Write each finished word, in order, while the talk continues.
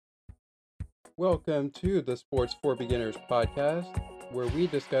Welcome to the Sports for Beginners podcast, where we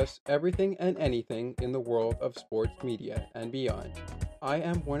discuss everything and anything in the world of sports media and beyond. I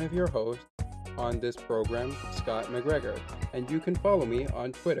am one of your hosts on this program, Scott McGregor, and you can follow me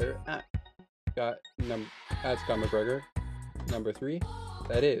on Twitter at Scott McGregor, number 3.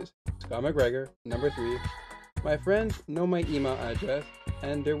 That is Scott McGregor, number 3. My friends know my email address,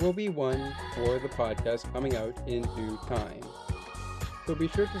 and there will be one for the podcast coming out in due time. So be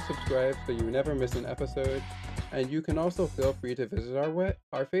sure to subscribe so you never miss an episode, and you can also feel free to visit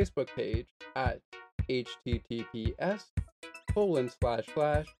our Facebook page at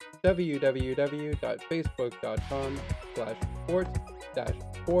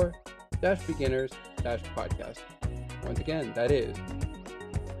Once again, that is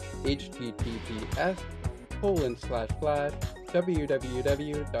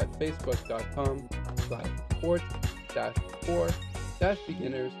https://www.facebook.com/sports-for-beginners-podcast.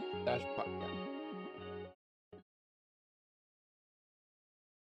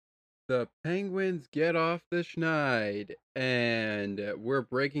 The Penguins get off the schneid, and we're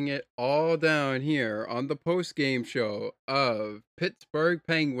breaking it all down here on the postgame show of Pittsburgh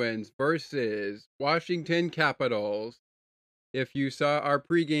Penguins versus Washington Capitals. If you saw our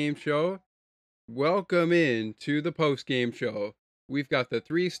pregame show, welcome in to the postgame show. We've got the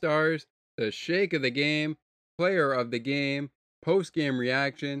 3 stars, the shake of the game, player of the game, postgame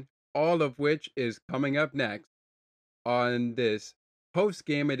reaction, all of which is coming up next on this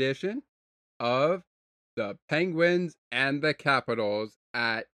post-game edition of the Penguins and the Capitals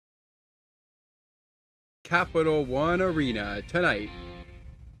at Capital One Arena tonight.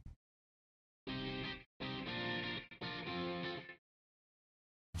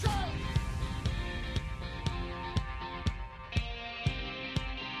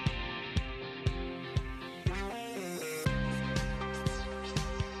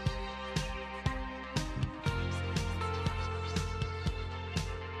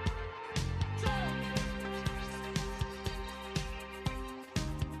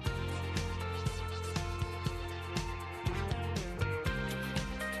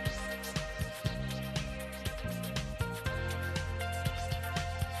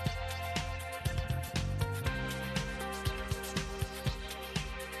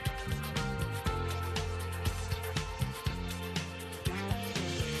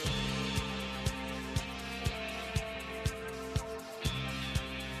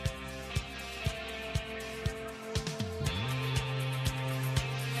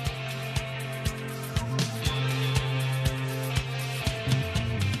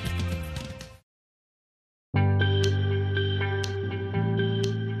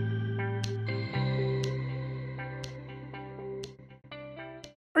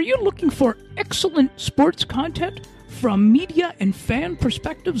 Are you looking for excellent sports content from media and fan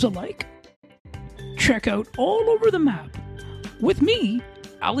perspectives alike? Check out All Over the Map with me,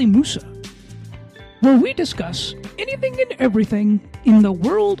 Ali Musa, where we discuss anything and everything in the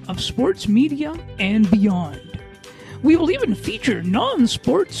world of sports media and beyond. We will even feature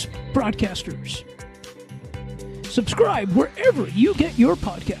non-sports broadcasters. Subscribe wherever you get your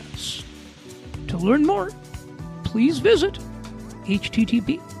podcasts. To learn more, please visit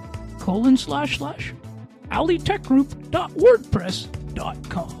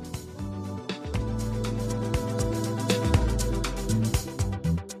http://alitechgroup.wordpress.com.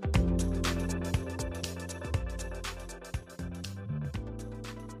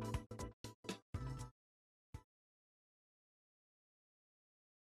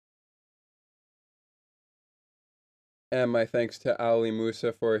 And my thanks to Ali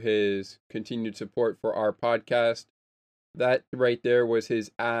Musa for his continued support for our podcast. That right there was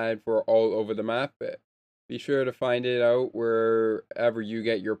his ad for All Over the Map. Be sure to find it out wherever you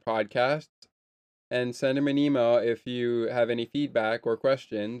get your podcasts, and send him an email if you have any feedback or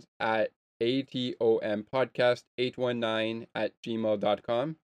questions at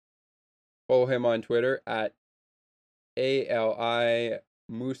atompodcast819@gmail.com. Follow him on Twitter at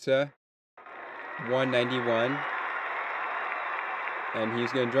alimusa191, and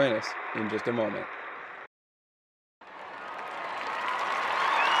he's going to join us in just a moment.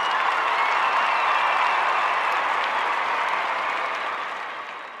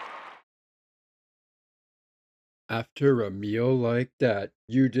 After a meal like that,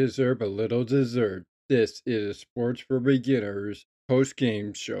 you deserve a little dessert. This is Sports for Beginners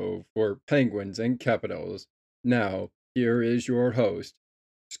post-game show for Penguins and Capitals. Now, here is your host,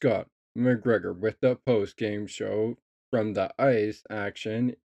 Scott McGregor, with the post-game show from the ice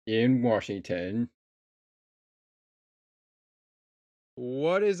action in Washington.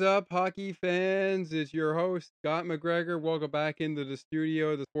 What is up, hockey fans? It's your host, Scott McGregor. Welcome back into the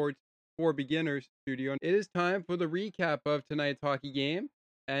studio, the Sports for Beginners studio. It is time for the recap of tonight's hockey game,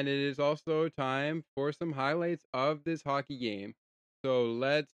 and it is also time for some highlights of this hockey game. So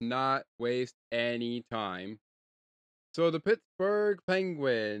let's not waste any time. So the Pittsburgh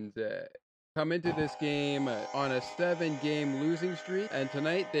Penguins come into this game on a 7-game losing streak, and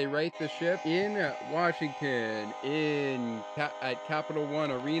tonight they right the ship in Washington at Capital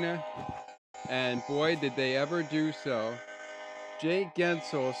One Arena, and boy did they ever do so. Jake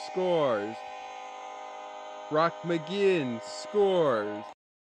Gensel scores. Brock McGinn scores.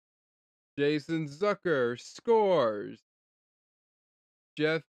 Jason Zucker scores.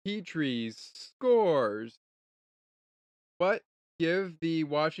 Jeff Petrie scores. But give the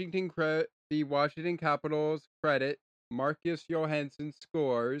Washington Capitals credit. Marcus Johansson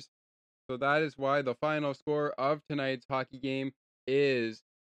scores. So that is why the final score of tonight's hockey game is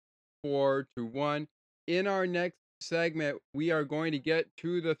 4-1. In our next segment, we are going to get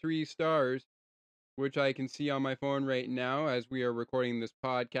to the 3 stars, which I can see on my phone right now as we are recording this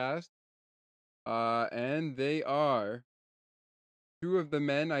podcast. And they are 2 of the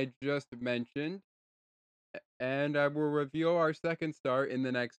men I just mentioned. And I will reveal our second star in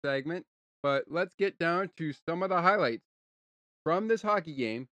the next segment. But let's get down to some of the highlights from this hockey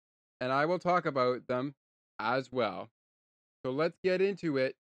game, and I will talk about them as well. So let's get into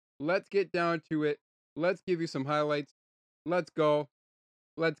it. Let's get down to it. Let's give you some highlights. Let's go.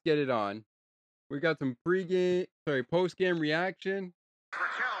 Let's get it on. We got some post-game reaction.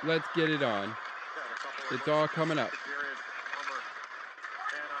 Let's get it on. It's all coming up.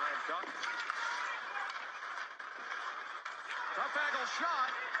 Tough angle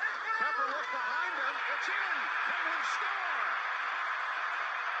shot. Kemper looked behind him. It's in. Penguins score.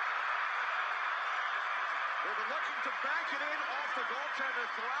 They've been looking to bank it in off the goaltender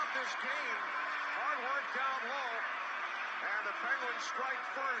throughout this game. Hard work down low. And the Penguins strike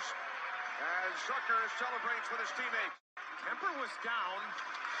first as Zucker celebrates with his teammates. Kemper was down,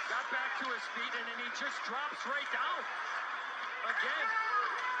 got back to his feet, and then he just drops right down. Again.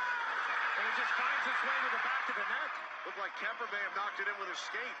 And it just finds its way to the back of the net. Looked like Kemper may have knocked it in with his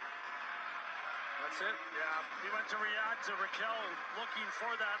skate. That's it? Yeah. He went to react to Raquel looking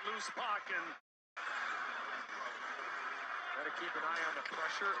for that loose puck, and got to keep an eye on the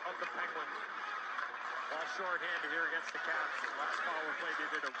pressure of the Penguins. While shorthanded here against the Caps. Last power play, they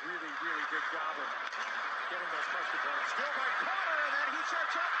did a really, really good job of getting those pressure points. Still by Potter, and then he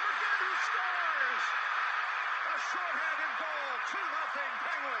sets up McGinn, who scores! A shorthanded goal, 2-0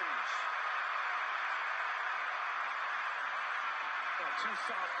 Penguins. Well, 2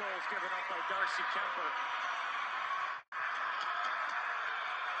 soft goals given up by Darcy Kemper.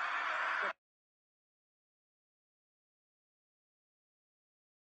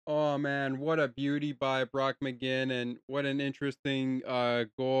 Oh man, what a beauty by Brock McGinn, and what an interesting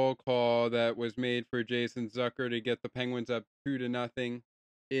goal call that was made for Jason Zucker to get the Penguins up 2-0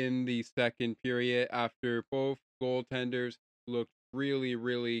 in the second period after both goaltenders looked really,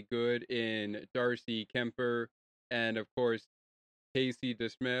 really good in Darcy Kemper and of course Casey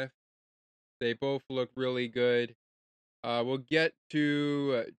DeSmith. They both look really good. We'll get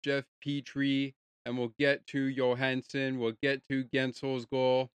to Jeff Petrie, and we'll get to Johansson. We'll get to Gensel's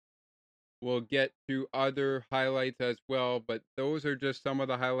goal. We'll get to other highlights as well, but those are just some of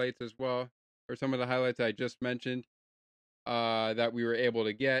the highlights as well, or some of the highlights I just mentioned that we were able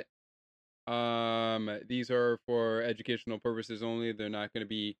to get. These are for educational purposes only. They're not going to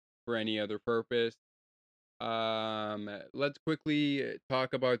be for any other purpose. Let's quickly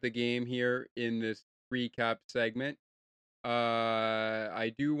talk about the game here in this recap segment.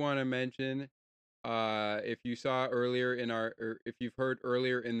 I do want to mention, if you saw earlier or if you've heard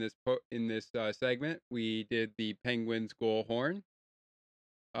earlier in this segment, we did the Penguins goal horn.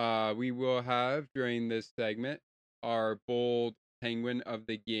 We will have during this segment our bold Penguin of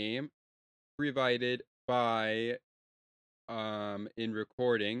the game, provided by in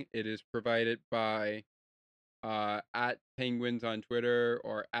recording. It is provided by at Penguins on Twitter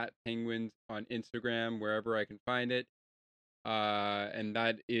or at Penguins on Instagram, wherever I can find it. And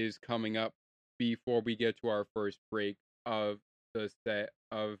that is coming up before we get to our first break of the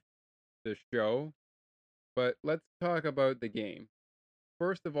show. But let's talk about the game.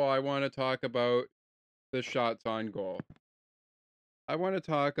 First of all, I want to talk about the shots on goal. I want to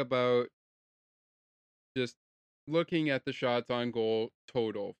talk about just looking at the shots on goal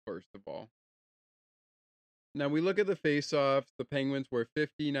total, first of all. Now we look at the face-offs. The Penguins were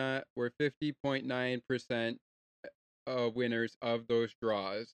 50.9% winners of those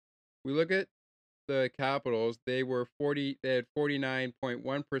draws. We look at the Capitals. They had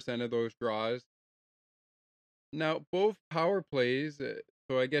 49.1% of those draws. Now both power plays,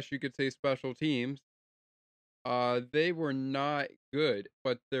 so I guess you could say special teams, they were not good,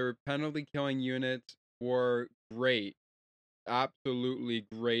 but their penalty killing units were great. Absolutely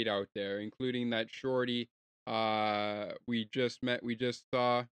great out there, including that shorty we just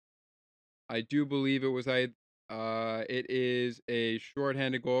saw. I do believe it is a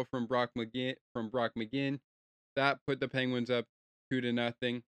shorthanded goal from Brock McGinn. That put the Penguins up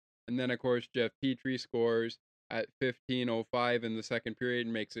 2-0. And then of course Jeff Petrie scores at 15:05 in the second period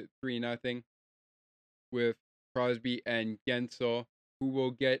and makes it 3-0 with Crosby and Gensel, who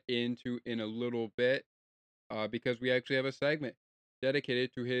we'll get into in a little bit, because we actually have a segment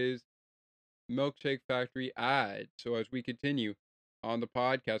dedicated to his Milkshake Factory ad. So as we continue on the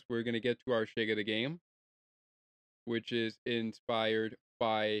podcast, we're going to get to our shake of the game, which is inspired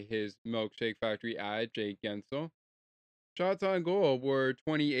by his Milkshake Factory ad, Jay Gensel. Shots on goal were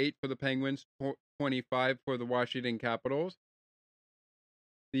 28 for the Penguins, 25 for the Washington Capitals.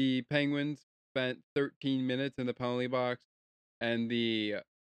 The Penguins spent 13 minutes in the penalty box, and the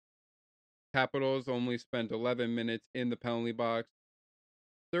Capitals only spent 11 minutes in the penalty box.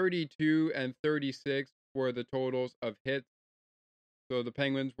 32 and 36 were the totals of hits. So the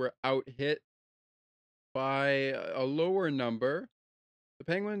Penguins were out hit by a lower number. The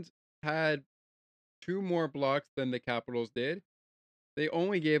Penguins had 2 more blocks than the Capitals did. They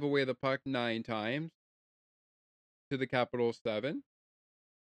only gave away the puck 9 times to the Capitals 7.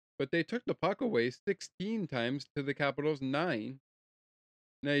 But they took the puck away 16 times to the Capitals 9.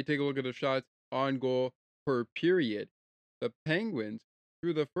 Now you take a look at the shots on goal per period. The Penguins,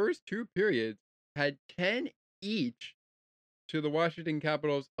 through the first 2 periods, had 10 each to the Washington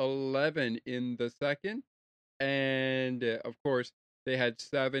Capitals 11 in the second. And of course, they had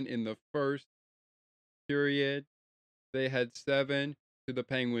 7 in the first period. They had 7 to the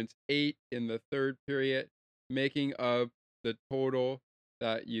Penguins 8 in the third period, making of the total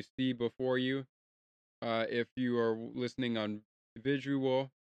that you see before you. If you are listening on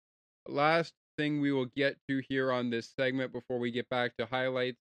visual. Last thing we will get to here on this segment before we get back to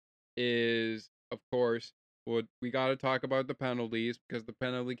highlights is, of course, we got to talk about the penalties, because the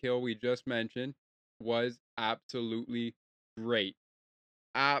penalty kill we just mentioned was absolutely great.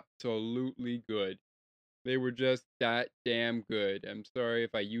 Absolutely good. They were just that damn good. I'm sorry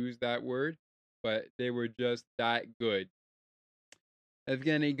if I used that word, but they were just that good.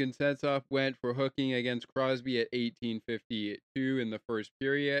 Evgeny Kuznetsov went for hooking against Crosby at 18:52 in the first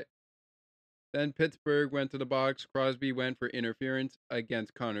period. Then Pittsburgh went to the box. Crosby went for interference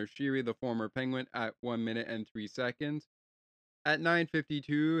against Connor Sheary, the former Penguin, at 1 minute and 3 seconds. At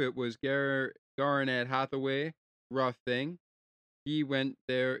 9:52, it was Garnett Hathaway, rough thing. He went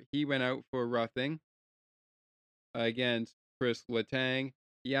out for roughing against Chris Letang.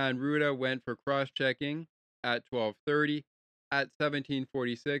 Jan Ruda went for cross-checking at 12:30. At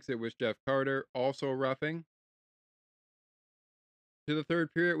 17:46, it was Jeff Carter, also roughing. To the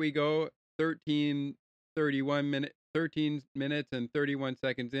third period we go, 13 minutes and 31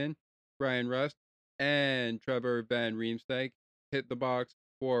 seconds in. Brian Rust and Trevor Van Riemsdyk hit the box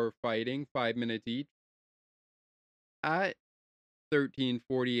for fighting, 5 minutes each. At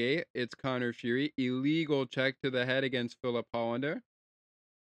 13:48, it's Connor Sheary, illegal check to the head against Philip Hollander.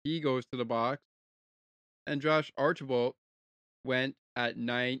 He goes to the box. And Josh Archibald went at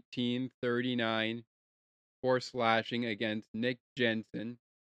 19:39 for slashing against Nick Jensen.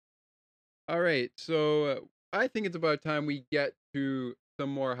 All right, so I think it's about time we get to some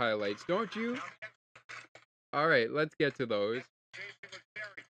more highlights, don't you? All right, let's get to those.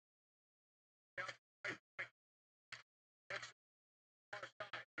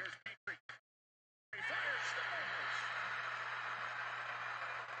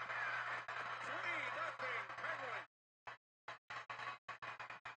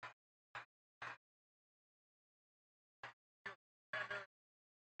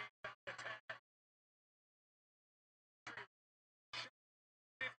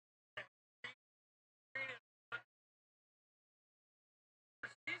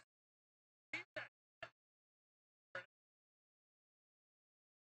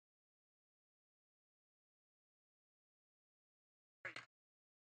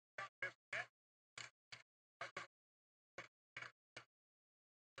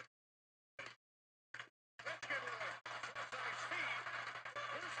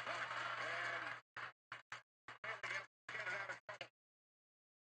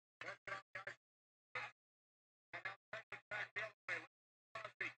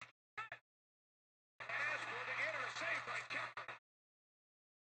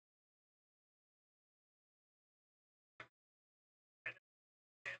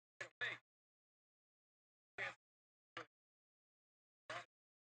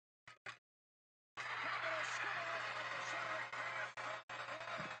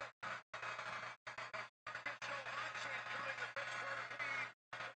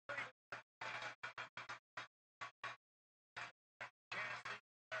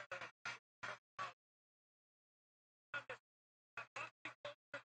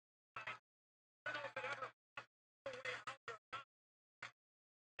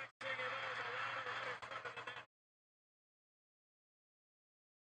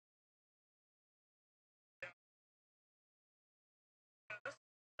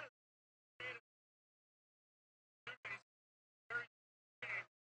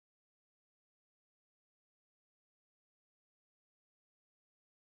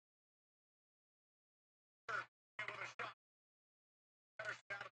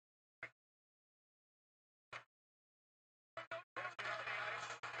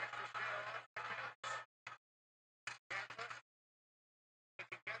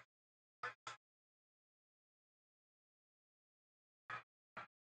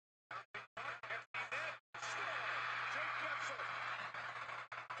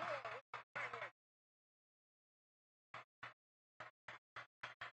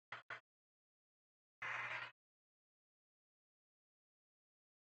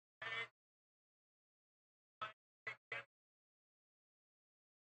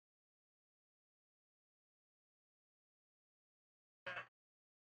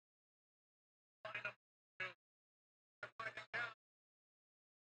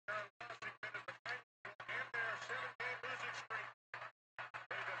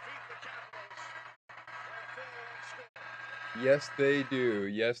 Yes, they do.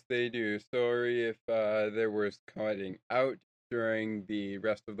 Yes, they do. Sorry if there was cutting out during the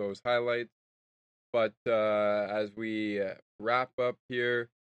rest of those highlights. But as we wrap up here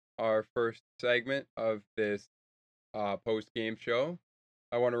our first segment of this post game show,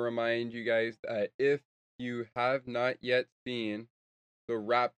 I want to remind you guys that if you have not yet seen the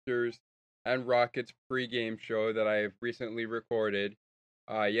Raptors and Rockets pregame show that I have recently recorded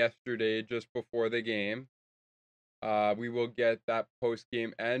yesterday just before the game, we will get that post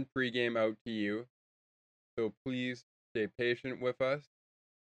game and pregame out to you. So please stay patient with us.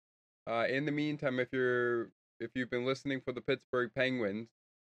 In the meantime, if you've been listening for the Pittsburgh Penguins,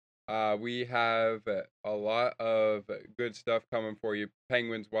 we have a lot of good stuff coming for you,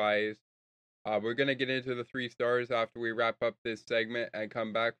 Penguins wise. We're gonna get into the 3 stars after we wrap up this segment and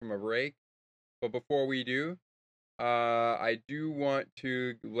come back from a break. But before we do, I do want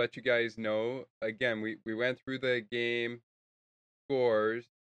to let you guys know again. We went through the game scores,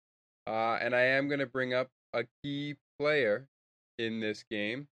 and I am gonna bring up a key player in this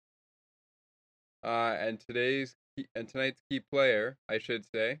game. And tonight's key player, I should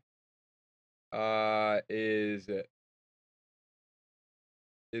say, is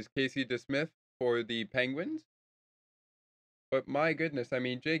Casey DeSmith for the Penguins. But my goodness, I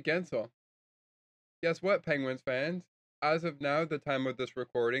mean, Jay Gensel. Guess what, Penguins fans? As of now, the time of this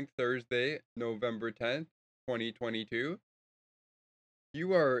recording, Thursday, November 10th, 2022,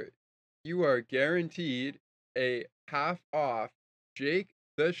 you are guaranteed a half off Jake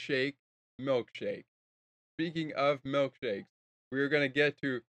the Shake milkshake. Speaking of milkshakes, we're going to get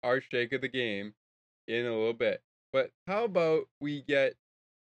to our shake of the game in a little bit. But how about we go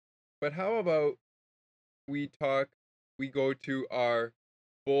to our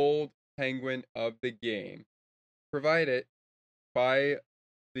bold penguin of the game, provided by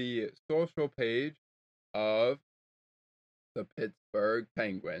the social page of the Pittsburgh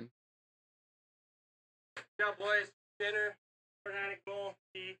Penguin. Yeah, boys, dinner, 490 goal,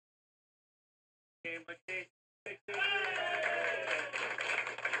 key, game, but case, 6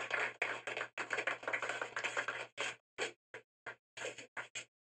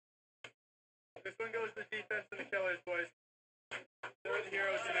 This one goes to the defense and the killers, boys. They're the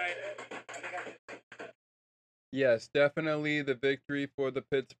heroes tonight. Yes, definitely the victory for the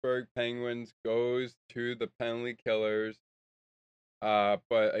Pittsburgh Penguins goes to the penalty killers.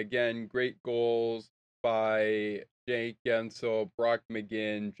 But again, great goals by Jake Gensel, Brock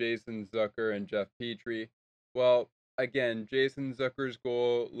McGinn, Jason Zucker, and Jeff Petrie. Well, again, Jason Zucker's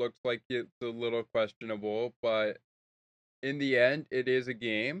goal looks like it's a little questionable, but in the end, it is a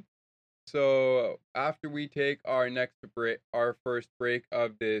game. So after we take our first break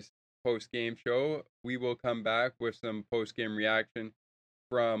of this post-game show, we will come back with some post-game reaction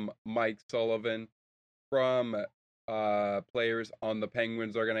from Mike Sullivan, from players on the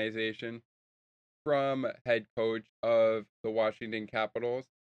Penguins organization, from head coach of the Washington Capitals,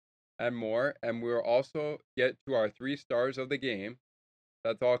 and more. And we'll also get to our 3 stars of the game.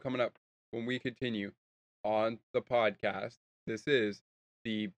 That's all coming up when we continue on the podcast. This is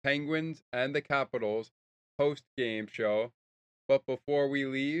the Penguins and the Capitals post-game show. But before we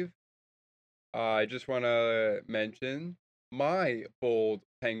leave, I just want to mention my bold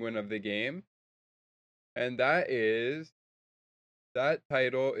Penguin of the game. And that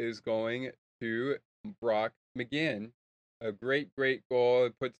title is going to Brock McGinn. A great goal.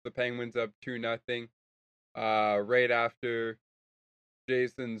 It puts the Penguins up 2-0. Right after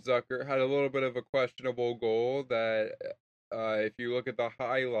Jason Zucker had a little bit of a questionable goal that, if you look at the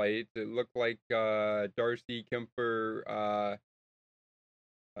highlights, it looked like Darcy Kemper.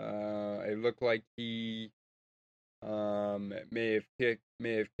 It looked like he may have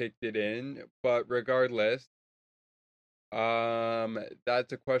kicked it in, but regardless,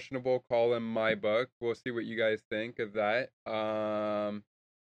 that's a questionable call in my book. We'll see what you guys think of that.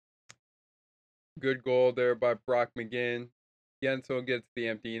 Good goal there by Brock McGinn. Gensel gets the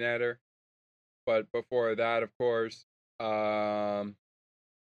empty netter. But before that, of course,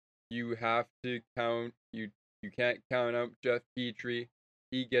 you have to count. You can't count out Jeff Petrie.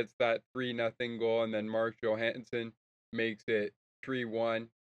 He gets that 3-0 goal, and then Mark Johansson makes it 3-1.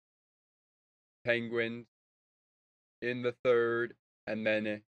 Penguins in the third, and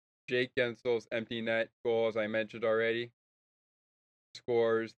then Jake Gensel's empty net goal, as I mentioned already,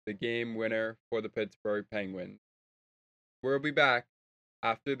 scores the game winner for the Pittsburgh Penguins. We'll be back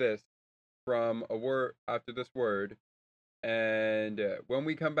after this after this word, and when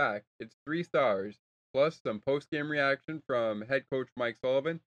we come back, it's 3 stars plus some post-game reaction from head coach Mike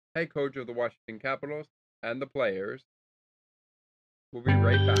Sullivan, head coach of the Washington Capitals, and the players. We'll be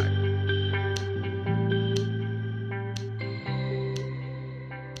right back.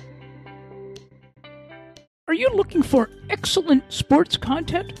 Are you looking for excellent sports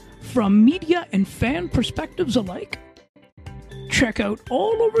content from media and fan perspectives alike? Check out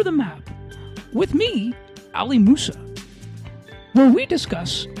All Over the Map with me, Ali Musa, where we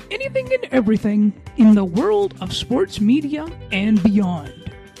discuss anything and everything in the world of sports media and beyond.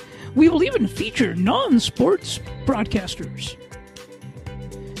 We will even feature non-sports broadcasters.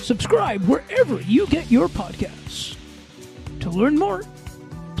 Subscribe wherever you get your podcasts. To learn more,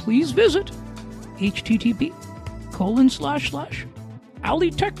 please visit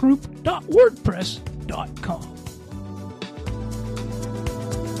http://alitechgroup.wordpress.com.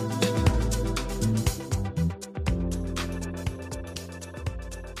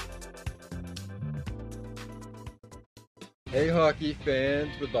 Hey hockey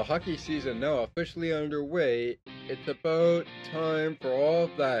fans, with the hockey season now officially underway, it's about time for all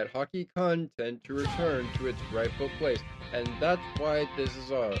of that hockey content to return to its rightful place. And that's why this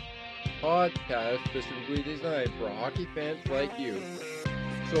is a podcast specifically designed for hockey fans like you.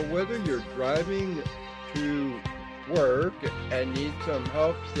 So whether you're driving to work and need some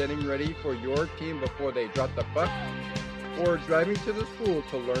help getting ready for your team before they drop the puck, or driving to the school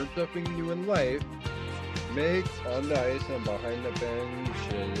to learn something new in life, make On the Ice and Behind the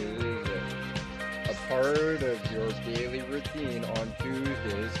Benches a part of your daily routine on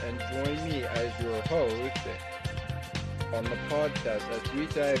Tuesdays, and join me as your host on the podcast as we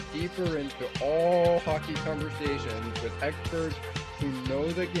dive deeper into all hockey conversations with experts who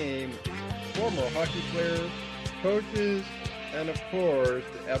know the game, former hockey players, coaches, and of course,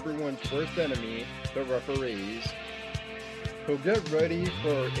 everyone's worst enemy, the referees. So get ready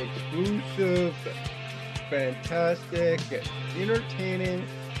for exclusive, fantastic, entertaining,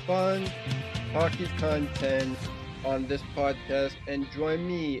 fun hockey content on this podcast, and join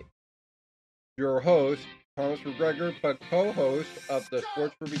me, your host, Thomas McGregor, but co-host of the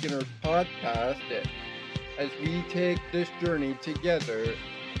Sports for Beginners podcast, as we take this journey together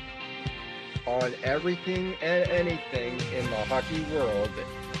on everything and anything in the hockey world.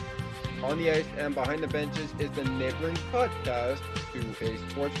 On the Ice and Behind the Benches is the neighboring podcast to a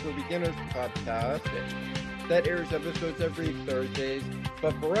Sports for Beginners podcast that airs episodes every Thursdays,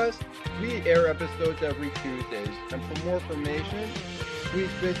 but for us, we air episodes every Tuesdays. And for more information,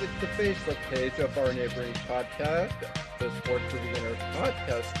 please visit the Facebook page of our neighboring podcast, the Sports for Beginners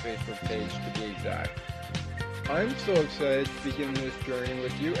podcast Facebook page to be exact. I'm so excited to begin this journey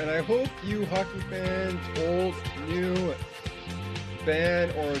with you, and I hope you hockey fans, old, new,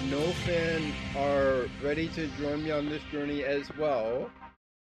 fan or no fan, are ready to join me on this journey as well.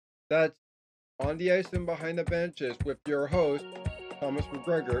 That's On the Ice and Behind the Benches with your host, Thomas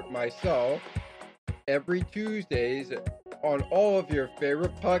McGregor, myself, every Tuesdays on all of your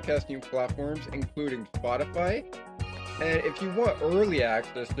favorite podcasting platforms, including Spotify. And if you want early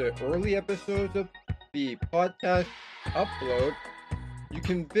access to early episodes of the podcast upload, you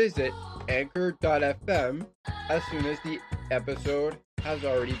can visit anchor.fm as soon as the episode has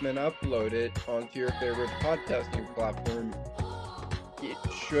already been uploaded onto your favorite podcasting platform,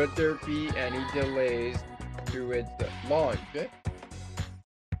 should there be any delays to its launch.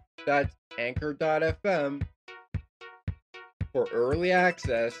 That's anchor.fm for early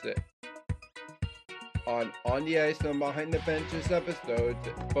access on the Ice and Behind the Benches episodes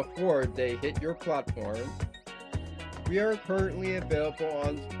before they hit your platform. We are currently available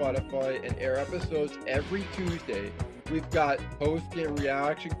on Spotify and air episodes every Tuesday. We've got post-game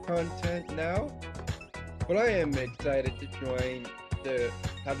reaction content now, but I am excited to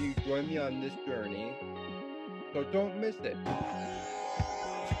have you join me on this journey, so don't miss it.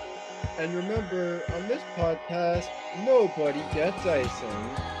 And remember, on this podcast, nobody gets icing.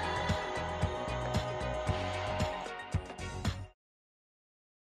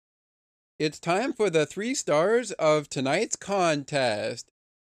 It's time for the 3 stars of tonight's contest.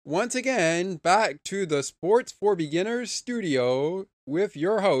 Once again, back to the Sports for Beginners studio with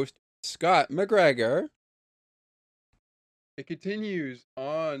your host, Scott McGregor. It continues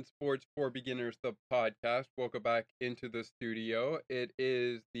on Sports for Beginners, the podcast. Welcome back into the studio. It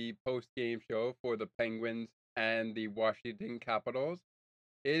is the post-game show for the Penguins and the Washington Capitals.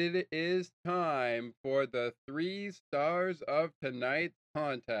 It is time for the 3 stars of tonight's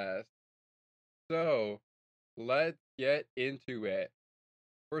contest. So, let's get into it.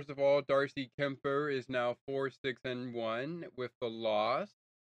 First of all, Darcy Kemper is now 4-6-1 with the loss.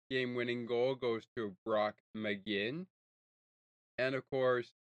 Game-winning goal goes to Brock McGinn. And of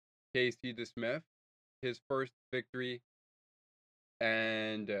course, Casey DeSmith, his first victory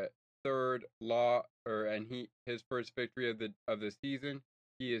and his first victory of the season.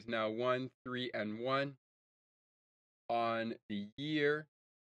 He is now 1-3-1 on the year.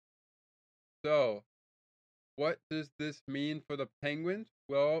 So, what does this mean for the Penguins?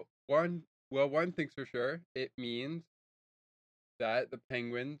 One thing's for sure. It means that the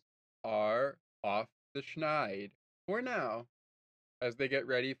Penguins are off the schneid for now as they get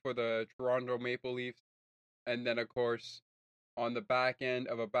ready for the Toronto Maple Leafs. And then, of course, on the back end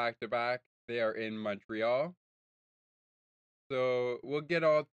of a back-to-back, they are in Montreal. So we'll get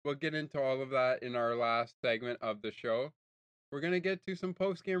into all of that in our last segment of the show. We're gonna get to some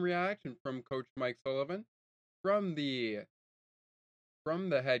post-game reaction from Coach Mike Sullivan, from the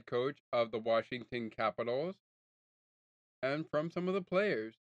head coach of the Washington Capitals, and from some of the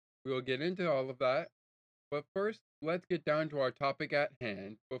players. We will get into all of that. But first, let's get down to our topic at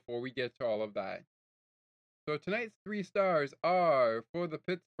hand before we get to all of that. So tonight's 3 stars are for the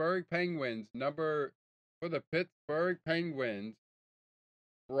Pittsburgh Penguins,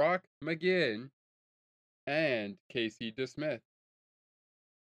 Brock McGinn and Casey DeSmith.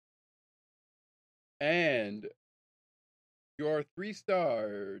 And your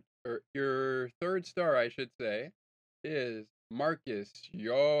 3-star, or your 3rd star, I should say, is Marcus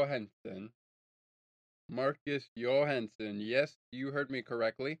Johansson. Marcus Johansson. Yes, you heard me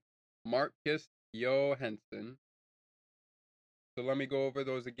correctly. Marcus Johansson. So let me go over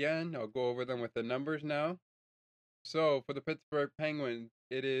those again. I'll go over them with the numbers now. So for the Pittsburgh Penguins,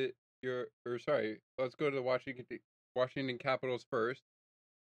 let's go to the Washington Capitals first.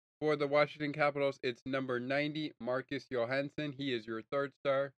 For the Washington Capitals, it's number 90, Marcus Johansson. He is your 3rd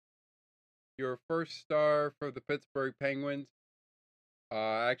star. Your 1st star for the Pittsburgh Penguins,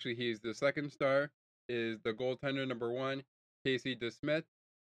 actually he's the 2nd star, is the goaltender number 1, Casey DeSmith.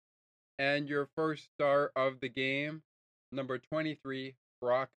 And your 1st star of the game, number 23,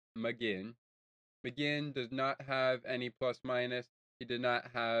 Brock McGinn. McGinn does not have any plus minus. He did not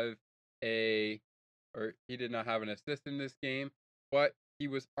have an assist in this game, but he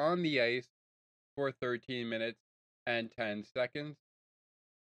was on the ice for 13 minutes and 10 seconds.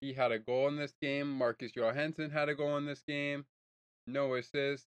 He had a goal in this game. Marcus Johansson had a goal in this game. No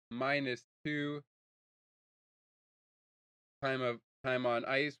assists, -2. Time on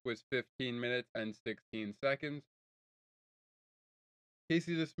ice was 15 minutes and 16 seconds.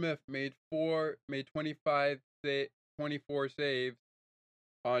 Casey DeSmith made 24 saves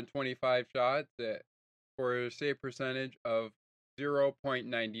on 25 shots for a save percentage of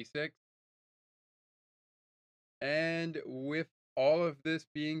 0.96. And with all of this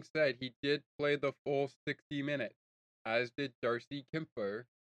being said, he did play the full 60 minutes, as did Darcy Kuemper.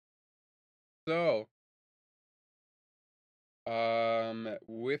 So,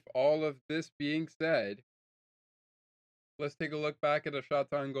 with all of this being said, let's take a look back at the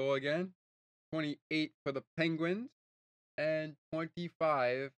shots on goal again. 28 for the Penguins and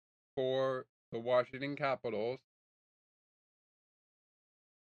 25 for the Washington Capitals.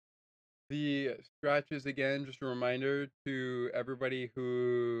 The scratches, again, just a reminder to everybody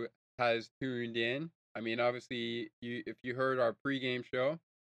who has tuned in. I mean, obviously, if you heard our pregame show,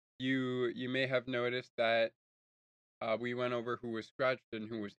 you may have noticed that we went over who was scratched and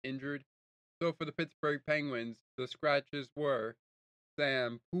who was injured. So for the Pittsburgh Penguins, the scratches were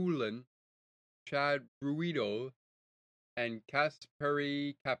Sam Poulin, Chad Ruido, and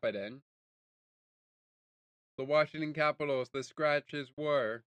Kasperi Kapanen. The Washington Capitals, the scratches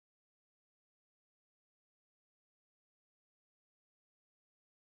were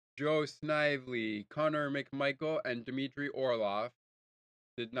Joe Snively, Connor McMichael, and Dmitry Orlov.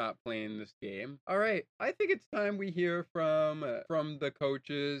 Did not play in this game. All right, I think it's time we hear from the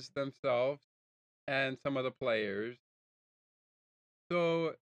coaches themselves and some of the players.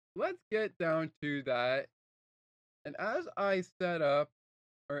 So let's get down to that. And as I set up,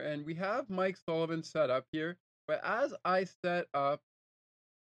 and we have Mike Sullivan set up here, but as I set up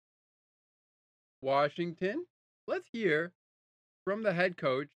Washington, let's hear from the head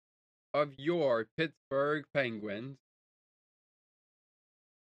coach of your Pittsburgh Penguins.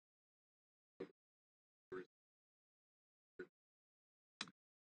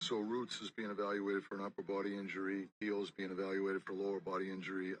 So Roots is being evaluated for an upper body injury. Theo is being evaluated for lower body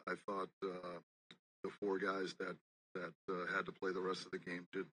injury. I thought the 4 guys that had to play the rest of the game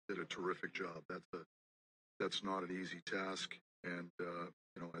did a terrific job. That's not an easy task, and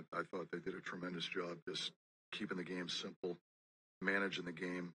I thought they did a tremendous job just keeping the game simple, managing the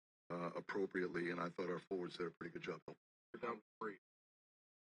game appropriately, and I thought our forwards did a pretty good job. You're down 3.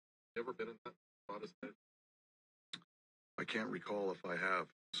 You ever been in that spot as head? I can't recall if I have,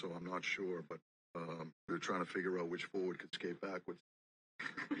 so I'm not sure, but we were trying to figure out which forward could skate backwards.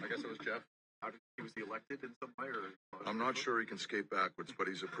 I guess it was Jeff. Was he elected in some way? I'm not sure he can skate backwards, but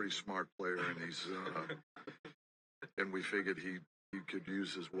he's a pretty smart player, and and we figured he could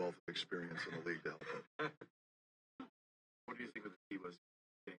use his wealth of experience in the league to help him.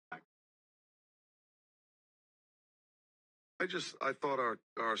 I thought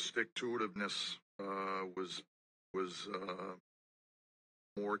our stick-to-itiveness was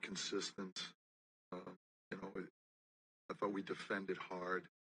more consistent. You know, I thought we defended hard.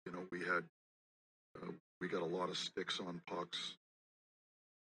 You know, we got a lot of sticks on pucks.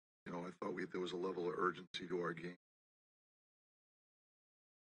 You know, I thought there was a level of urgency to our game.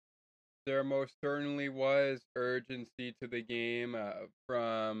 There most certainly was urgency to the game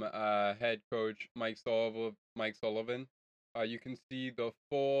from head coach Mike Sullivan. You can see the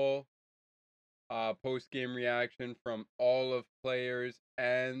full post-game reaction from all of players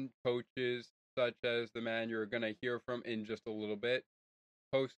and coaches, such as the man you're going to hear from in just a little bit.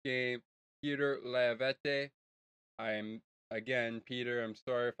 Post-game, Peter Lavette. Peter, I'm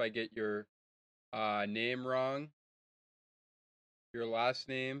sorry if I get your name wrong. Your last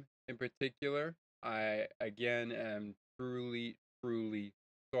name in particular. I, again, am truly, truly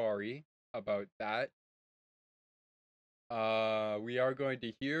sorry about that. We are going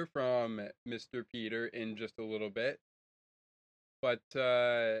to hear from Mr. Peter in just a little bit. But,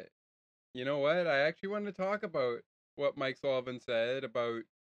 you know what? I actually want to talk about what Mike Sullivan said about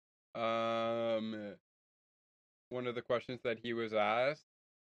one of the questions that he was asked,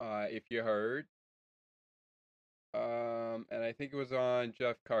 if you heard. And I think it was on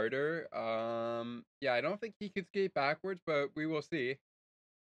Jeff Carter. Yeah, I don't think he could skate backwards, but we will see.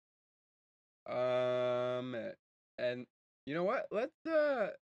 And you know what? Let's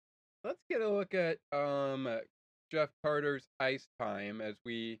get a look at Jeff Carter's ice time as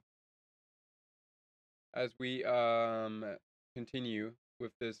we continue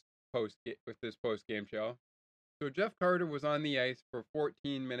with this post game show. So Jeff Carter was on the ice for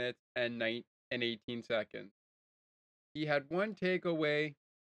 14 minutes and 18 seconds. He had one takeaway,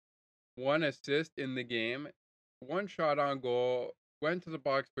 one assist in the game, one shot on goal, went to the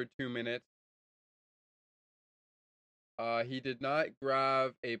box for 2 minutes. He did not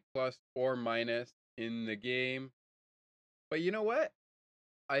grab a plus or minus in the game. But you know what?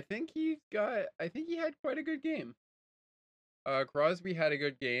 I think he had quite a good game. Crosby had a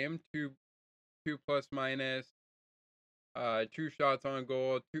good game, two plus minus, 2 shots on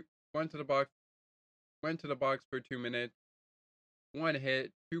goal, went to the box for 2 minutes, 1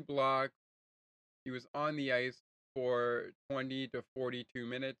 hit, 2 blocks. He was on the ice for 20 to 42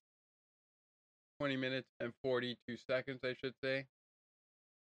 minutes. 20 minutes and 42 seconds, I should say.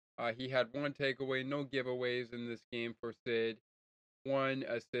 He had 1 takeaway, no giveaways in this game for Sid. 1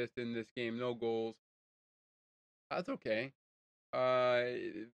 assist in this game, no goals. That's okay.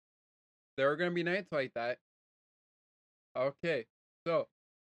 There are going to be nights like that. Okay, so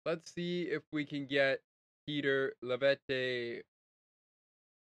let's see if we can get Peter Lavette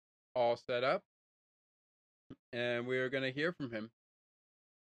all set up. And we're going to hear from him.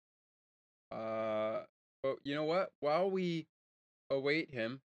 But you know what? While we await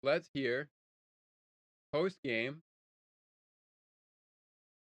him, let's hear post-game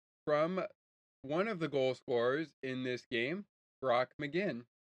from one of the goal scorers in this game, Brock McGinn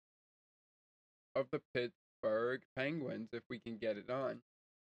of the Pittsburgh Penguins, if we can get it on.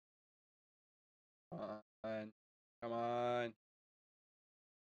 Come on.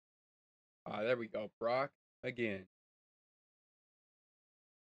 There we go. Brock McGinn.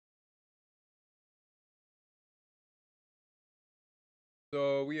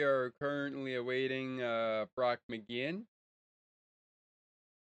 So we are currently awaiting Brock McGinn.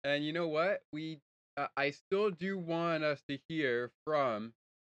 And you know what? I still do want us to hear from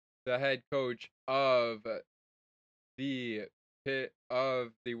the head coach of the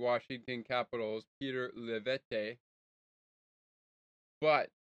Washington Capitals, Peter Lavette. But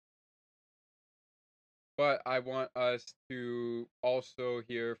I want us to also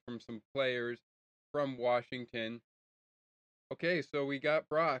hear from some players from Washington. Okay, so we got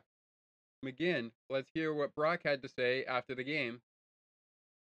Brock McGinn. Let's hear what Brock had to say after the game.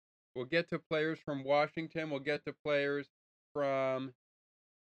 We'll get to players from Washington. We'll get to the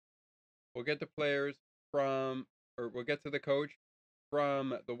coach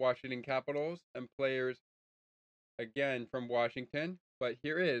from the Washington Capitals and players again from Washington. But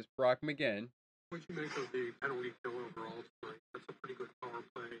here is Brock McGinn. What you make of the penalty kill overall tonight? That's a pretty good power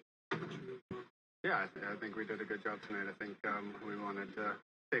play. Yeah, I think we did a good job tonight. I think we wanted to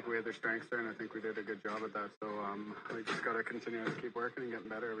take away their strengths there, and I think we did a good job at that. So we just got to continue to keep working and getting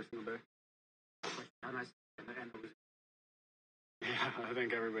better every single day. Yeah, I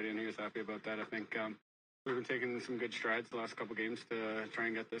think everybody in here is happy about that. I think we've been taking some good strides the last couple games to try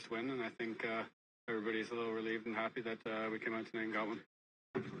and get this win, and I think everybody's a little relieved and happy that we came out tonight and got one.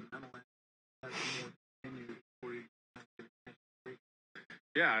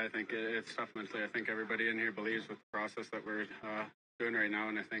 Yeah, I think it's tough mentally. I think everybody in here believes with the process that we're doing right now,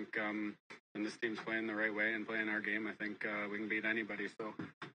 and I think when this team's playing the right way and playing our game, I think we can beat anybody. So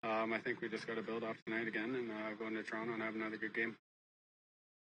I think we just got to build off tonight again and go into Toronto and have another good game.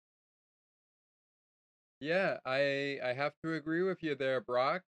 Yeah, I have to agree with you there,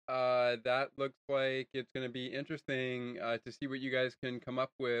 Brock. That looks like it's going to be interesting to see what you guys can come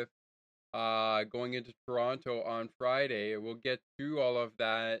up with going into Toronto on Friday. We'll get to all of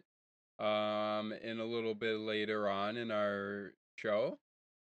that in a little bit later on in our show.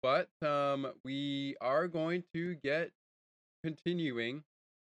 But we are going to get continuing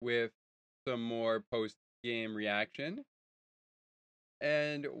with some more post-game reaction.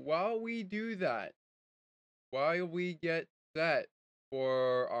 And while we do that, while we get set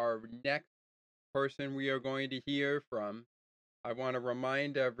for our next person we are going to hear from, I want to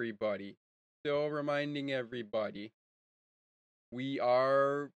remind everybody, still reminding everybody, we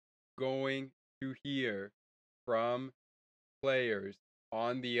are going to hear from players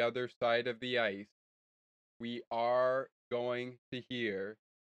on the other side of the ice. We are going to hear,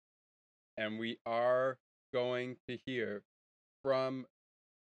 and we are going to hear from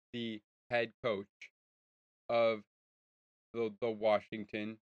the head coach of the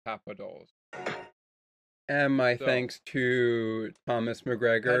Washington Capitals. And my thanks to Thomas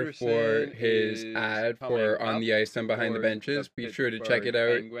McGregor for his ad for On the Ice and Behind the Benches. Be sure to check it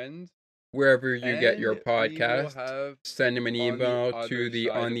out wherever you get your podcast. Send him an email to the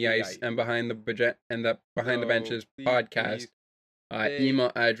On the Ice and Behind the Benches podcast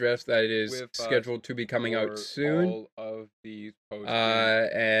email address that is scheduled to be coming out soon.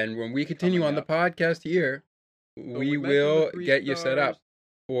 And when we continue on the podcast here, we will get you set up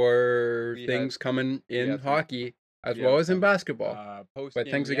for things coming in hockey as well as in basketball. But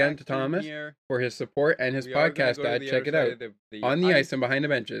thanks again to Thomas for his support and his podcast ad. Check it out On the Ice and Behind the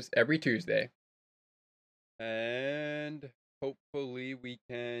Benches every Tuesday. And hopefully we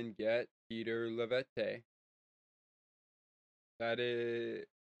can get Peter Levette. That is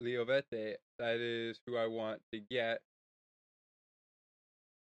Liovete. That is who I want to get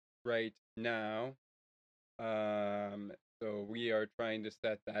right now. So we are trying to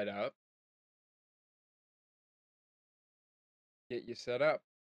set that up. Get you set up.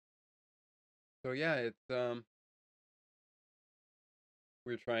 So yeah, it's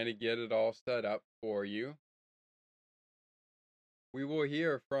we're trying to get it all set up for you. We will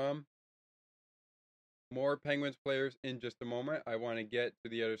hear from more Penguins players in just a moment. I want to get to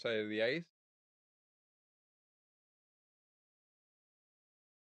the other side of the ice.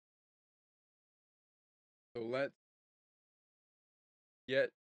 So let's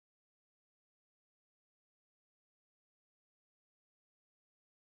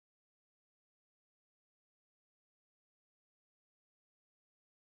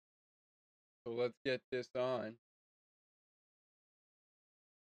get this on.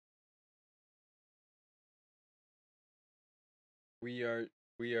 We are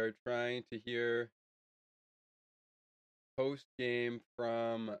trying to hear post game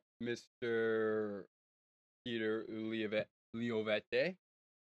from Mr. Peter Liovette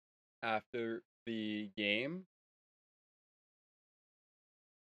after the game.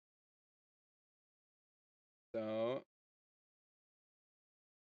 So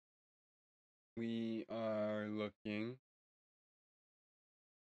we are looking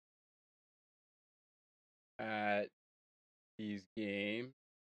at these games.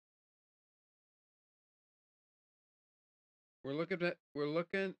 We're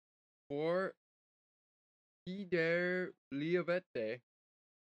looking for Peter Liovette.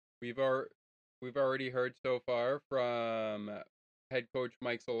 We've already heard so far from head coach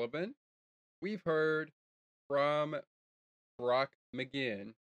Mike Sullivan. We've heard from Brock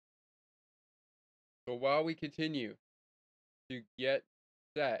McGinn. So while we continue to get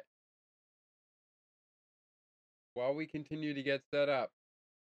set, while we continue to get set up,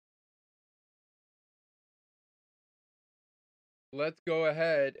 let's go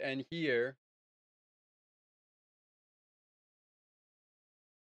ahead and hear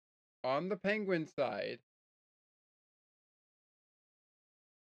on the Penguin side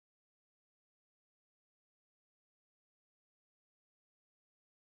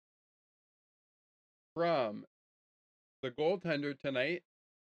from the goaltender tonight,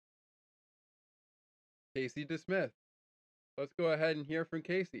 Casey DeSmith. Let's go ahead and hear from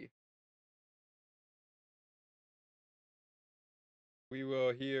Casey. We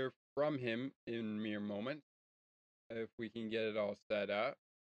will hear from him in mere moments if we can get it all set up.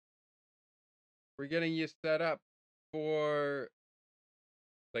 We're getting you set up for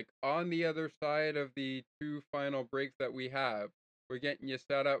like on the other side of the two final breaks that we have. we're getting you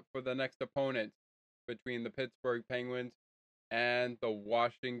set up for the next opponent between the Pittsburgh Penguins and the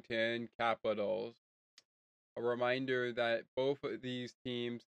Washington Capitals. A reminder that both of these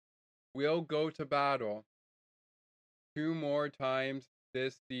teams will go to battle 2 more times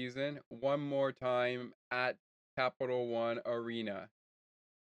this season, 1 more time at Capital One Arena.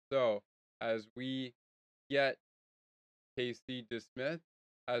 So, as we get Casey DeSmith,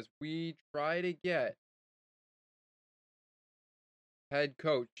 as we try to get head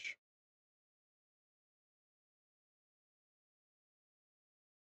coach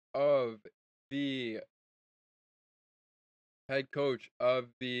of the head coach of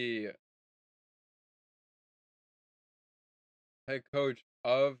the head coach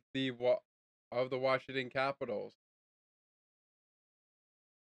of the Washington Capitals.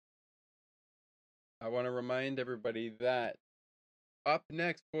 I want to remind everybody that up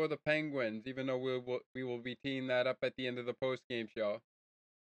next for the Penguins, even though we will be teeing that up at the end of the post-game show,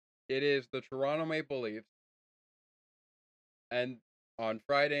 it is the Toronto Maple Leafs and on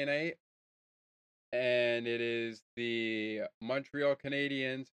Friday night, and it is the Montreal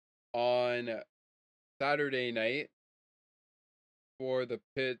Canadiens on Saturday night for the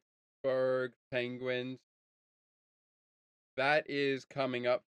Pittsburgh Penguins. That is coming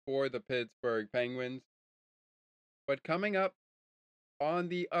up for the Pittsburgh Penguins. But coming up on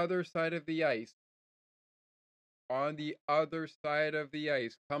the other side of the ice, coming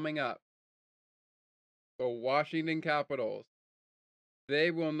up, the Washington Capitals.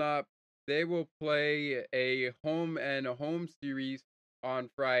 They will play a home series on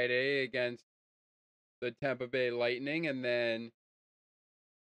Friday against the Tampa Bay Lightning, and then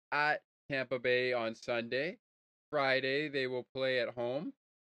at Tampa Bay on Sunday. Friday, they will play at home,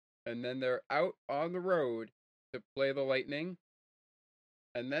 and then they're out on the road to play the Lightning,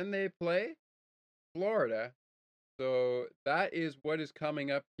 and then they play Florida. So that is what is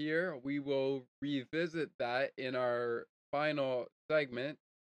coming up here. We will revisit that in our final segment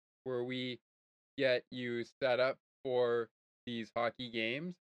where we get you set up for these hockey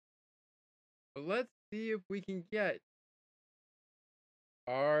games. But let's see if we can get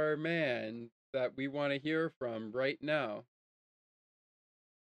our man that we want to hear from right now.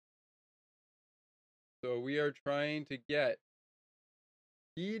 So we are trying to get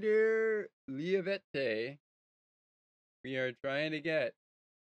Peter Liavette. We are trying to get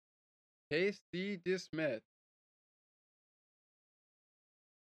Casey DeSmith.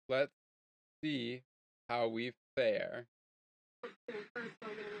 Let's see how we fare.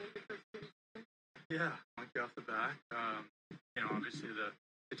 Yeah, monkey off the back. Obviously the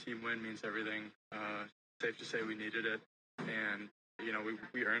team win means everything. Safe to say we needed it, and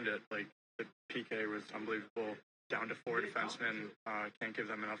we earned it. Like the PK was unbelievable. Down to 4 defensemen. Can't give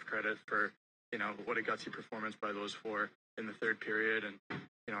them enough credit for what a gutsy performance by those 4 in the third period, and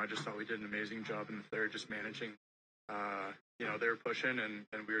I just thought we did an amazing job in the third, just managing. They were pushing, and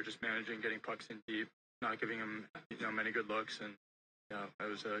we were just managing, getting pucks in deep, not giving them many good looks, and it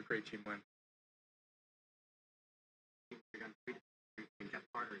was a great team win.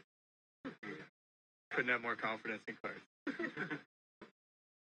 Couldn't have more confidence in Cards.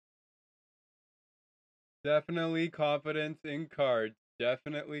 Definitely confidence in Cards.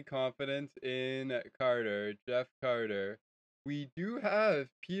 Definitely confidence in Carter. Jeff Carter. We do have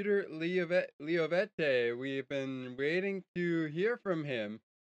Peter Liavette. We've been waiting to hear from him.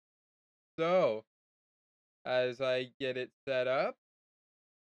 So, as I get it set up,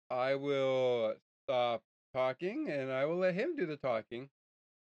 I will stop talking and I will let him do the talking.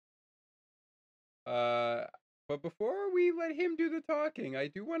 But before we let him do the talking, I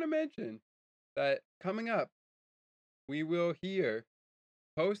do want to mention that coming up, we will hear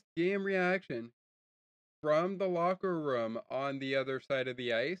post-game reaction from the locker room on the other side of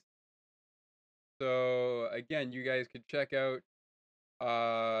the ice. So again, you guys could check out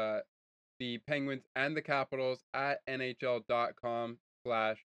the Penguins and the Capitals at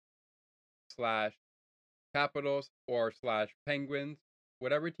nhl.com/Capitals or /Penguins,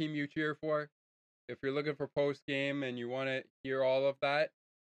 whatever team you cheer for. If you're looking for post game and you want to hear all of that,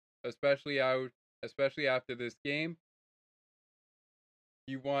 especially after this game,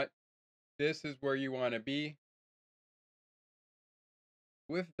 this is where you want to be.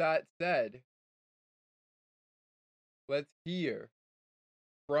 With that said, let's hear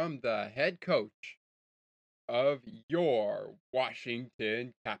from the head coach of your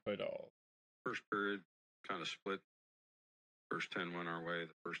Washington Capitals. First period kind of split. First 10 went our way.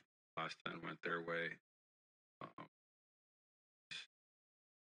 The last 10 went their way.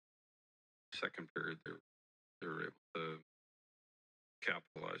 Second period, they were able to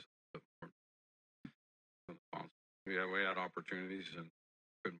capitalize a bit more on the we had opportunities and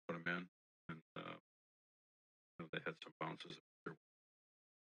couldn't put them in, and they had some bounces.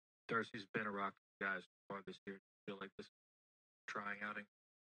 Darcy's been a rock guys far this year. I feel like this is trying outing.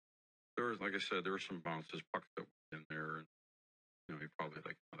 There was, like I said, there were some bounces, pucks that went in there, and he probably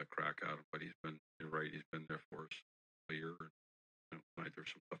like another crack at him. But you're right, he's been there for us a year. And, tonight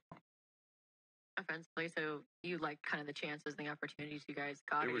there's some tough bounces. Offensively, so you like kind of the chances and the opportunities you guys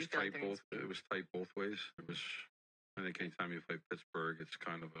got. It was tight both. It was tight both ways. It was. I think anytime you play Pittsburgh, it's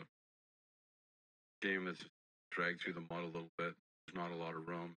kind of a game that's dragged through the mud a little bit. There's not a lot of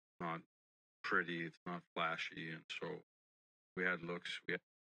room. It's not pretty. It's not flashy, and so we had looks.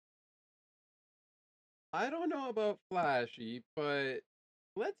 I don't know about flashy, but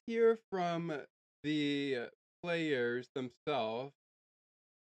let's hear from the players themselves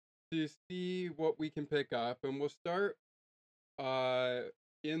to see what we can pick up, and we'll start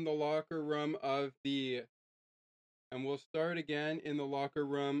in the locker room of the, and we'll start again in the locker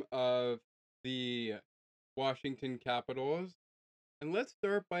room of the Washington Capitals, and let's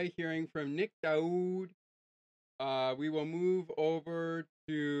start by hearing from Nick Daoud. We will move over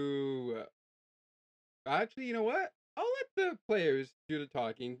to, actually, you know what? I'll let the players do the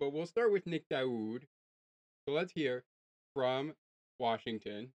talking, but we'll start with Nick Daoud. So let's hear from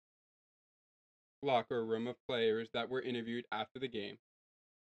Washington locker room of players that were interviewed after the game.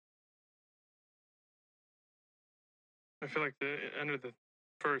 I feel like the end of the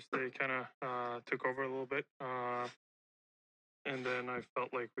first, they kind of took over a little bit, and then I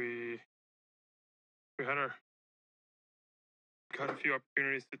felt like we got a few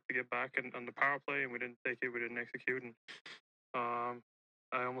opportunities to get back on the power play, and we didn't take it. We didn't execute, and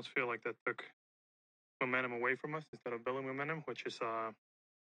I almost feel like that took momentum away from us instead of building momentum, which is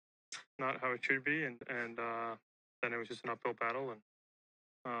not how it should be. And then it was just an uphill battle, and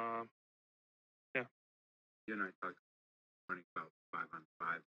yeah. You and I talked running about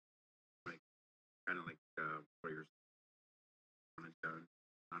 5-on-5, like kind of like Warriors on its own,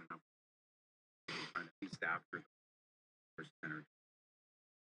 not enough trying to beast after the first center.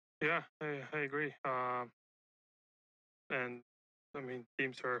 Yeah, I agree. And I mean,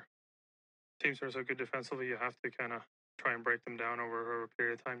 teams are so good defensively. You have to kind of try and break them down over a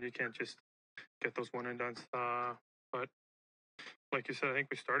period of time. You can't just get those one and dones. But like you said, I think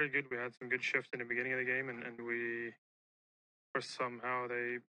we started good. We had some good shifts in the beginning of the game, and we, or somehow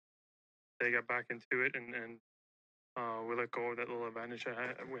they got back into it, and we let go of that little advantage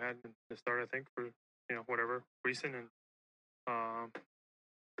we had in the start. I think for whatever reason, and I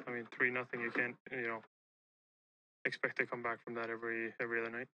mean 3-0. You can't expect to come back from that every other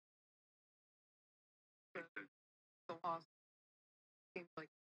night. The loss seems like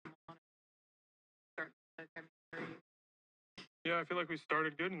Yeah, I feel like we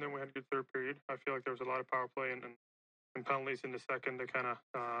started good, and then we had a good third period. I feel like there was a lot of power play and penalties in the second that kind of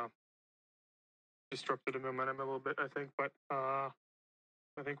disrupted the momentum a little bit, I think. But I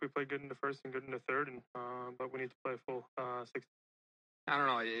think we played good in the first and good in the third, and but we need to play full 60. I don't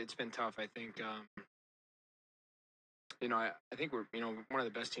know. It's been tough. I think I think we're one of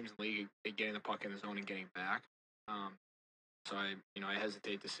the best teams in the league at getting the puck in the zone and getting back. So I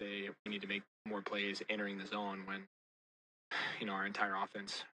hesitate to say we need to make more plays entering the zone when our entire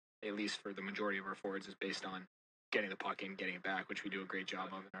offense, at least for the majority of our forwards, is based on getting the puck in, getting it back, which we do a great job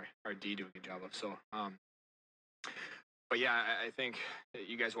of, and our D do a good job of. So, but yeah, I think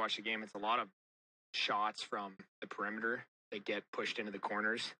you guys watch the game. It's a lot of shots from the perimeter that get pushed into the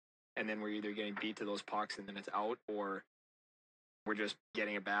corners, and then we're either getting beat to those pucks and then it's out, or we're just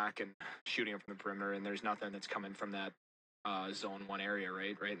getting it back and shooting it from the perimeter, and there's nothing that's coming from that zone one area,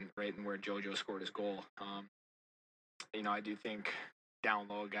 right in where JoJo scored his goal. I do think down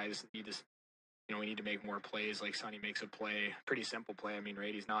low guys need to, we need to make more plays. Like Sonny makes a play, pretty simple play. I mean,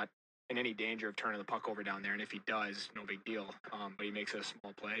 right, he's not in any danger of turning the puck over down there, and if he does, no big deal. But he makes a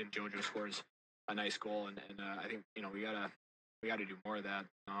small play, and JoJo scores a nice goal, and I think we gotta do more of that.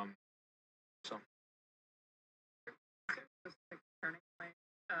 So. Turning point.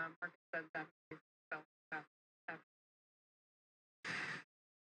 Mark said that he felt that.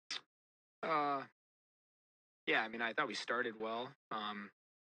 Yeah, I mean, I thought we started well, and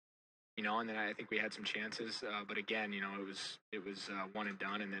then I think we had some chances, but again, it was one and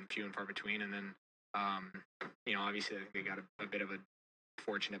done, and then few and far between, and then, obviously I think they got a bit of a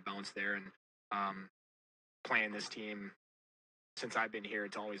fortunate bounce there, and playing this team since I've been here,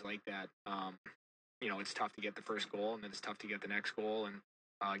 it's always like that. It's tough to get the first goal, and then it's tough to get the next goal, and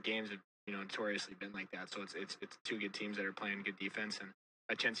games have notoriously been like that. So it's two good teams that are playing good defense, and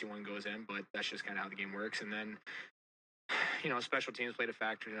a Chelsea one goes in, but that's just kind of how the game works. And then special teams played a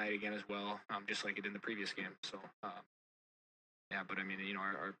factor tonight again as well, just like it did in the previous game. So, yeah, but I mean,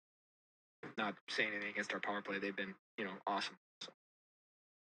 our not saying anything against our power play, they've been, awesome. So.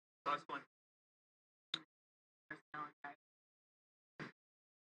 Last one.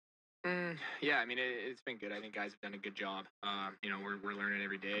 Yeah, I mean, it's been good. I think guys have done a good job. We're learning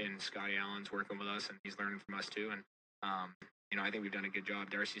every day, and Scotty Allen's working with us, and he's learning from us too. And I think we've done a good job.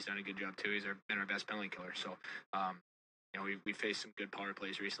 Darcy's done a good job too. He's been our best penalty killer. So, we've faced some good power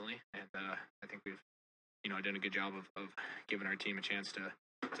plays recently, and I think we've, done a good job of giving our team a chance to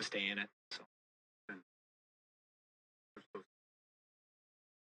stay in it. So.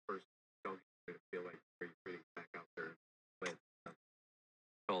 First, feel like you're back out there.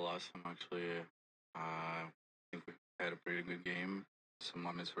 Felt awesome, actually. I think we had a pretty good game. Some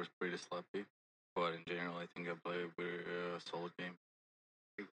moments were pretty sloppy, but in general, I think I played a very solid game.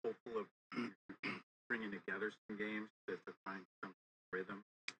 Are you hopeful of bringing together some games to find some rhythm?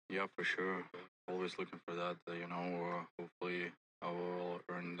 Yeah, for sure. Always looking for that. Hopefully, I will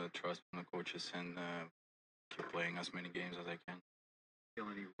earn the trust from the coaches and keep playing as many games as I can. Feel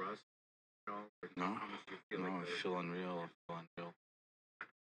any rust? No, I feel unreal.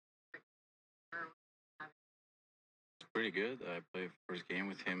 It's pretty good. I played first game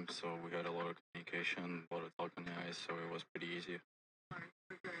with him, so we had a lot of communication, a lot of talk on the ice, so it was pretty easy.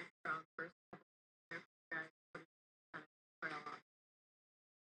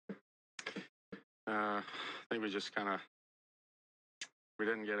 I think we just we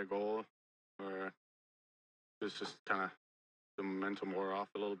didn't get a goal, or it was just kind of the momentum wore off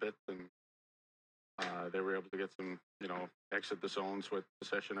a little bit, and they were able to get some, exit the zones with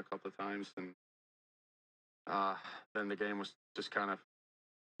possession a couple of times, and then the game was just kind of,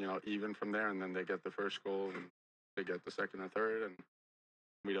 even from there, and then they get the first goal, and they get the second and third, and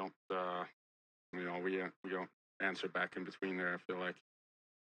we don't, we don't answer back in between there. I feel like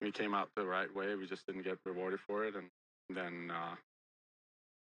we came out the right way, we just didn't get rewarded for it, and then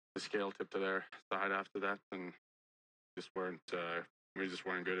the scale tipped to their side after that, and we just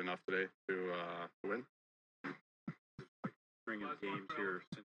weren't good enough today to win. Bringing games here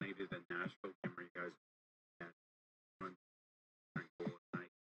since maybe the Nashville game where you guys had one goal at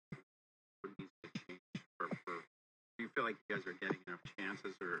night. What needs to change do you feel like you guys are getting enough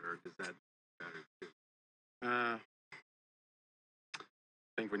chances, or does that matter too? I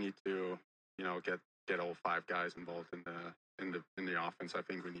think we need to, get all five guys involved in the offense. I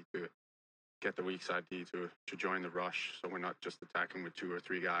think we need to get the weak side D to join the rush, so we're not just attacking with two or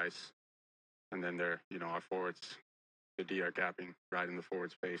three guys, and then they're, our forwards, the D are gapping right in the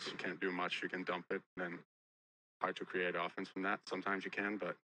forward space. You can't do much. You can dump it, and then hard to create offense from that. Sometimes you can,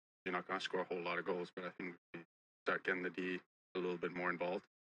 but you're not going to score a whole lot of goals. But I think we start getting the D a little bit more involved,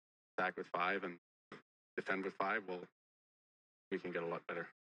 attack with five and defend with five. Well, we can get a lot better.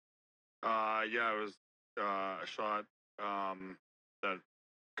 Yeah, it was a shot that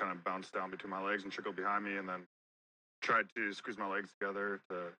kind of bounced down between my legs and trickled behind me, and then tried to squeeze my legs together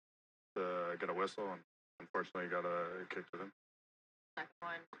to get a whistle, and unfortunately got a kick to them. Second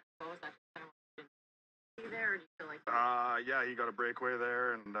one, what was that? See there, or do you feel like? Yeah, he got a breakaway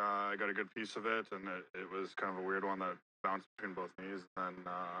there, and I got a good piece of it, and it was kind of a weird one that bounced between both knees, and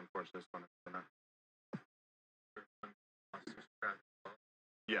unfortunately spun it in the net.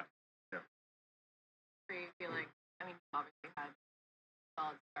 Yeah. Do you feel like? I mean, obviously had a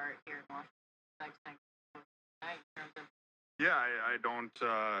solid start here in Washington. Yeah, I don't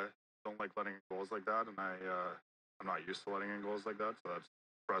like letting in goals like that, and I'm not used to letting in goals like that, so that's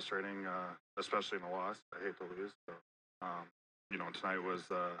frustrating, especially in a loss. I hate to lose, so tonight was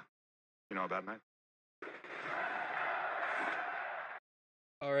a bad night.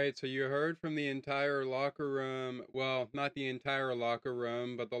 All right, so you heard from the entire locker room. Well, not the entire locker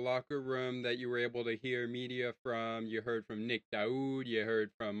room, but the locker room that you were able to hear media from. You heard from Nick Daoud, you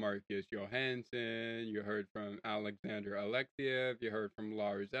heard from Marcus Johansson, you heard from Alexander Alexiev, you heard from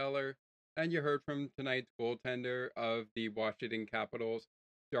Lars Eller, and you heard from tonight's goaltender of the Washington Capitals,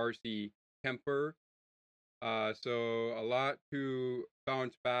 Darcy Kemper. So a lot to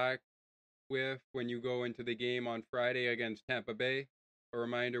bounce back with when you go into the game on Friday against Tampa Bay. A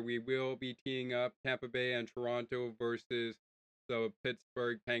reminder, we will be teeing up Tampa Bay and Toronto versus the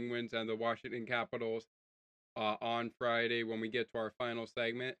Pittsburgh Penguins and the Washington Capitals on Friday when we get to our final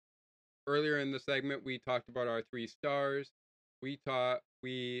segment. Earlier in the segment, we talked about our 3 stars. We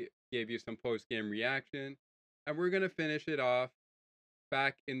gave you some post-game reaction. And we're going to finish it off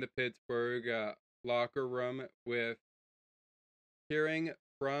back in the Pittsburgh locker room with hearing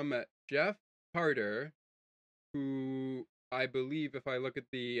from Jeff Carter, who I believe, if I look at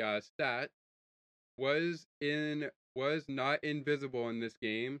the stat, was in was not invisible in this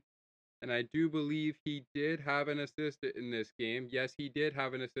game. And I do believe he did have an assist in this game. Yes, he did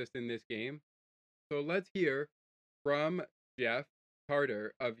have an assist in this game. So let's hear from Jeff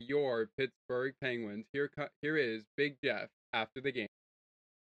Carter of your Pittsburgh Penguins. Here is Big Jeff after the game.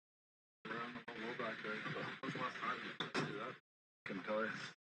 Couldn't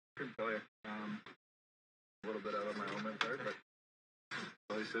tell you. A little bit out of my element there, but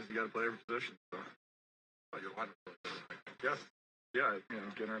well, he says you got to play every position. So, your line was yes, yeah,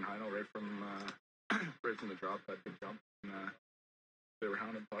 Ginner and Heino right from the drop, that big jump, and they were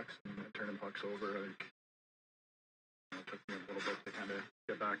hounding pucks and turning pucks over. I think it took me a little bit to kind of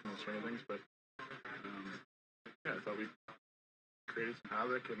get back in the swing of things, but yeah, I thought we created some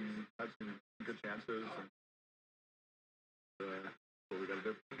havoc and had some good chances. And, what we got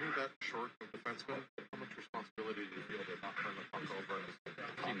to do. You're that short of defenseman. How much responsibility do you feel to not turn the puck over and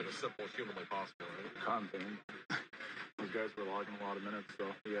just keep it as simple as humanly possible, right? Content. Those guys were logging a lot of minutes,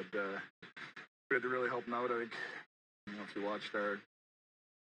 so we had to really help them out. I think, if you watched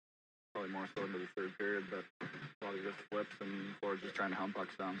probably more so into the third period, but a lot of just flips and Ford's just trying to hound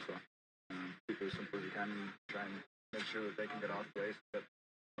pucks down. So keep it as simple as you can and try and make sure that they can get off the ice, that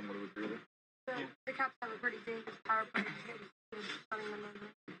somebody would breathe it. So the Caps have a pretty dangerous power play.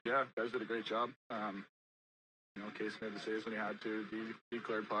 Yeah, guys did a great job. Case made the saves when he had to. He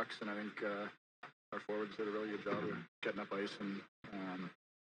cleared pucks, and I think our forwards did a really good job of getting up ice and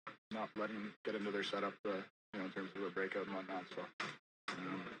not letting them get into their setup, in terms of the breakout and whatnot. So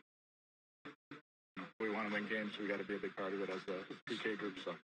we want to win games, so we got to be a big part of it as a PK group.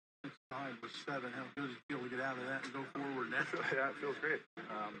 So it's tied with 7. How good does it feel to get out of that and go forward now? Yeah, it feels great.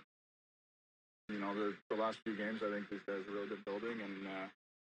 The last few games, I think these guys have really been building, and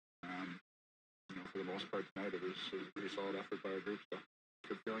for the most part tonight, it was a pretty solid effort by our group. So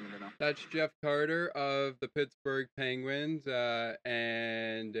good feeling in there now. That's Jeff Carter of the Pittsburgh Penguins,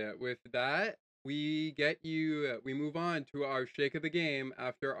 and with that, we move on to our shake of the game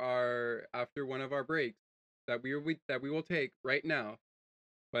after one of our breaks that we will take right now.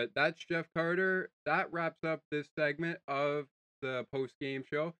 But that's Jeff Carter. That wraps up this segment of the post-game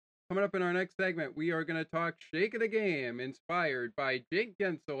show. Coming up in our next segment, we are going to talk Shake of the Game, inspired by Jake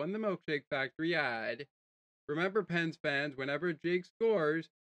Gensel and the Milkshake Factory ad. Remember, Pens fans, whenever Jake scores,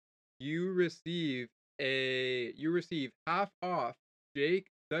 you receive half off Jake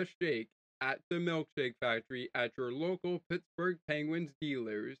the Shake at the Milkshake Factory at your local Pittsburgh Penguins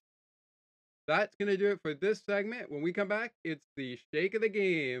dealers. That's going to do it for this segment. When we come back, it's the Shake of the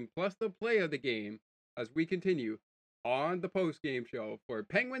Game plus the play of the game as we continue on the post-game show for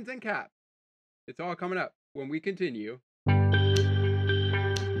Penguins and Caps. It's all coming up when we continue.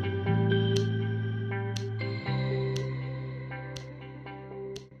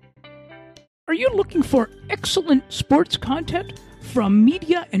 Are you looking for excellent sports content from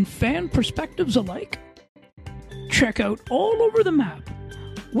media and fan perspectives alike? Check out All Over the Map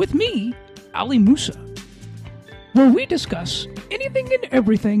with me, Ali Musa, where we discuss anything and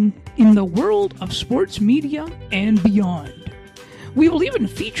everything in the world of sports media and beyond. We will even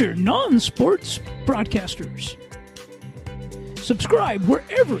feature non-sports broadcasters. Subscribe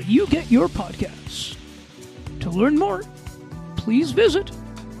wherever you get your podcasts. To learn more, please visit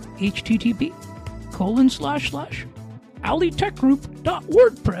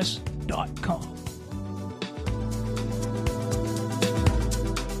http://alitechgroup.wordpress.com.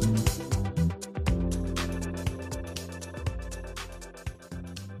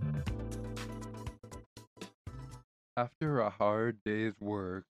 After a hard day's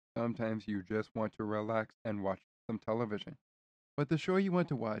work, sometimes you just want to relax and watch some television. But the show you want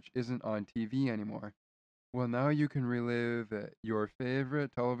to watch isn't on TV anymore. Well, now you can relive your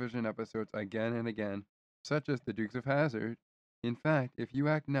favorite television episodes again and again, such as The Dukes of Hazzard. In fact, if you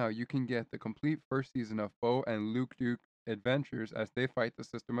act now, you can get the complete first season of Bo and Luke Duke adventures as they fight the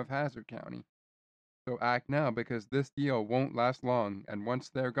system of Hazzard County. So act now, because this deal won't last long, and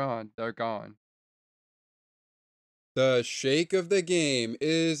once they're gone, they're gone. The Shake of the Game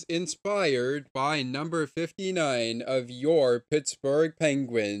is inspired by number 59 of your Pittsburgh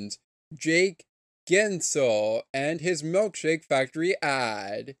Penguins, Jake Gensel, and his Milkshake Factory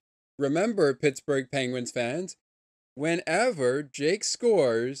ad. Remember, Pittsburgh Penguins fans, whenever Jake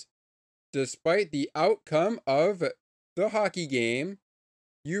scores, despite the outcome of the hockey game,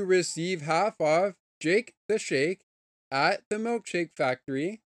 you receive half off Jake the Shake at the Milkshake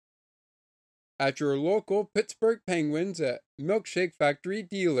Factory at your local Pittsburgh Penguins Milkshake Factory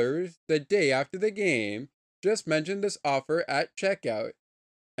dealers the day after the game. Just mention this offer at checkout.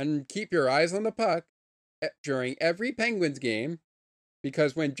 And keep your eyes on the puck during every Penguins game,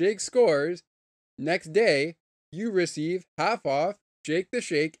 because when Jake scores, next day, you receive half off Jake the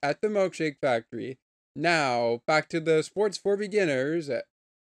Shake at the Milkshake Factory. Now, back to the Sports for Beginners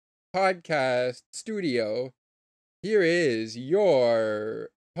podcast studio. Here is your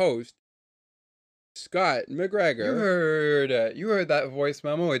host, Scott McGregor. You heard that voice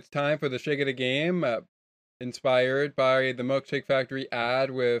memo. It's time for the Shake of the Game, inspired by the Milkshake Factory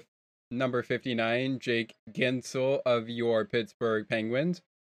ad with number 59, Jake Gensel of your Pittsburgh Penguins.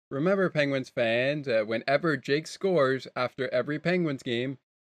 Remember, Penguins fans, whenever Jake scores after every Penguins game,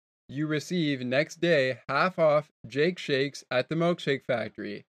 you receive next day half off Jake Shakes at the Milkshake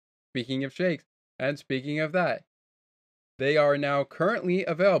Factory. Speaking of shakes, and speaking of that, they are now currently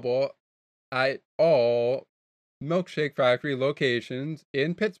available at all Milkshake Factory locations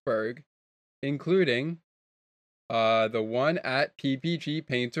in Pittsburgh, including the one at PPG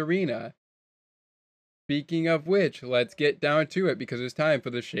Paints Arena. Speaking of which, let's get down to it because it's time for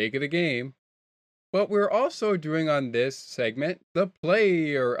the Shake of the Game. But we're also doing on this segment the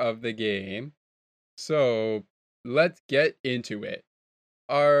player of the game. So let's get into it.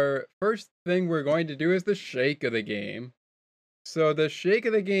 Our first thing we're going to do is the Shake of the Game. So the Shake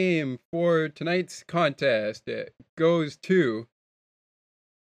of the Game for tonight's contest goes to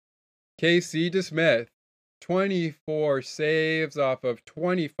Casey DeSmith. 24 saves off of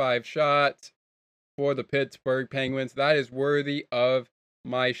 25 shots for the Pittsburgh Penguins. That is worthy of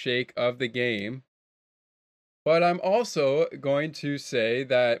my Shake of the Game. But I'm also going to say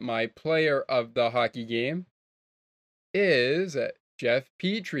that my player of the hockey game is Jeff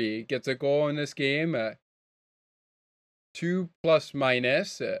Petrie. Gets a goal in this game, 2 plus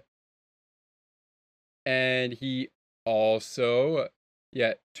minus. And he also,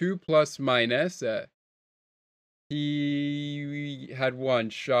 2 plus minus. He had 1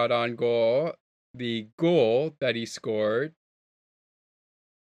 shot on goal, the goal that he scored,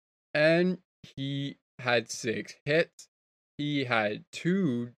 and he had 6 hits. He had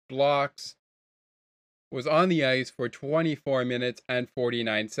 2 blocks, was on the ice for 24 minutes and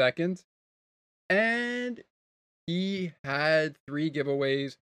 49 seconds, and he had 3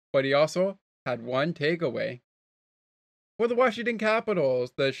 giveaways, but he also had 1 takeaway. For the Washington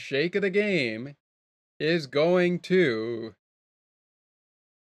Capitals, the Shake of the Game is going to,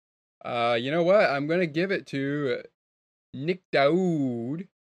 you know what? I'm going to give it to Nick Daoud.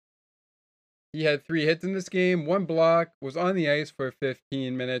 He had 3 hits in this game, 1 block, was on the ice for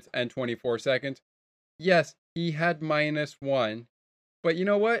 15 minutes and 24 seconds. Yes, he had -1. But you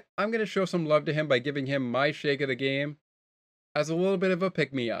know what? I'm going to show some love to him by giving him my Shake of the Game as a little bit of a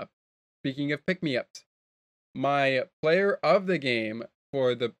pick-me-up. Speaking of pick-me-ups, my player of the game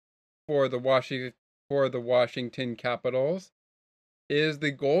for the Washington Capitals is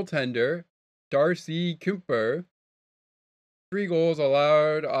the goaltender, Darcy Kuemper. 3 goals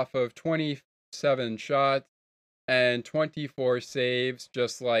allowed off of 27 shots and 24 saves,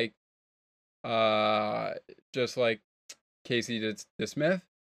 just like Casey DeSmith,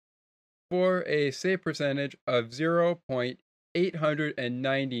 for a save percentage of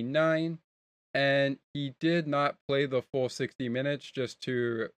 0.899, and he did not play the full 60 minutes. Just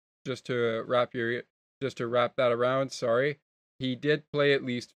to wrap that around, sorry. He did play at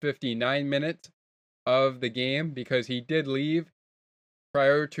least 59 minutes of the game because he did leave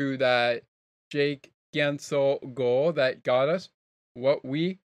prior to that Jake Gensel goal that got us what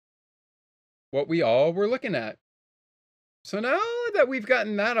we all were looking at. So now that we've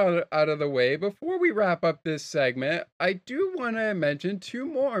gotten that out of the way, before we wrap up this segment, I do want to mention 2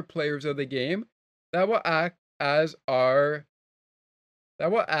 more players of the game that will act as our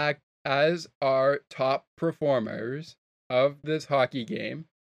top performers of this hockey game.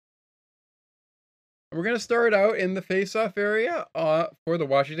 We're going to start out in the face-off area for the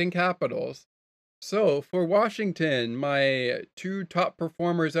Washington Capitals. So for Washington, my 2 top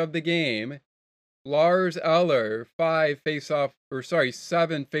performers of the game, Lars Eller, 7 face-off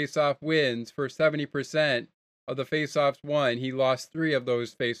wins for 70% of the face-offs won. He lost 3 of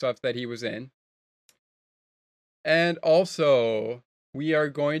those face-offs that he was in. And also, we are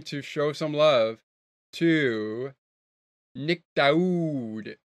going to show some love to Nick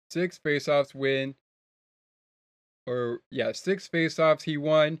Daoud. 6 face-offs win. 6 face-offs he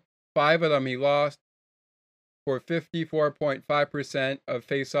won. 5 of them he lost for 54.5% of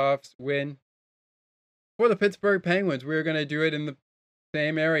face-offs win. For the Pittsburgh Penguins, we're going to do it in the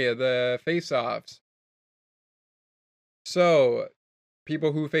same area, the face-offs. So,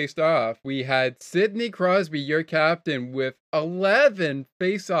 people who faced off, we had Sidney Crosby, your captain, with 11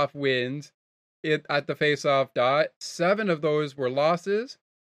 face-off wins at the face-off dot. 7 of those were losses,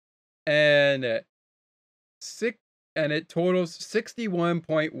 and it totals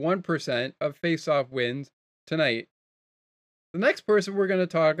 61.1% of face-off wins tonight. The next person we're going to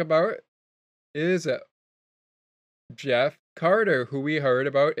talk about is Jeff Carter, who we heard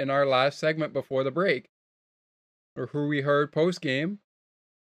about in our last segment before the break, or who we heard post-game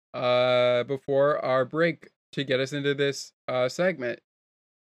before our break to get us into this segment.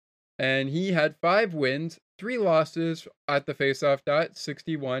 And he had 5 wins, 3 losses at the faceoff dot,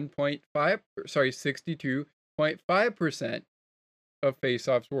 62.5% of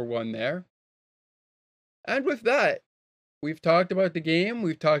faceoffs were won there. And with that, we've talked about the game,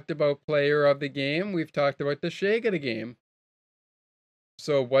 we've talked about player of the game, we've talked about the shake of the game.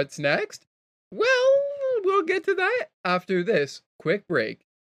 So what's next? Well, we'll get to that after this quick break.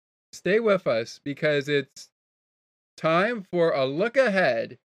 Stay with us because it's time for a look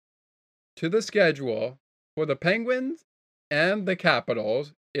ahead to the schedule for the Penguins and the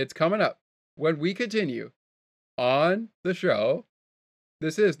Capitals. It's coming up when we continue on the show.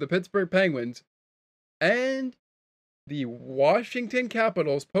 This is the Pittsburgh Penguins and the Washington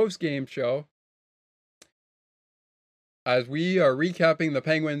Capitals post-game show, as we are recapping the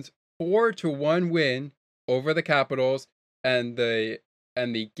Penguins' 4-1 win over the Capitals and the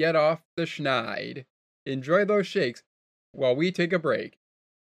get off the schneid. Enjoy those shakes while we take a break.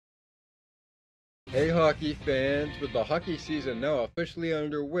 Hey hockey fans, with the hockey season now officially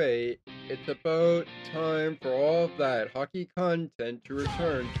underway, it's about time for all of that hockey content to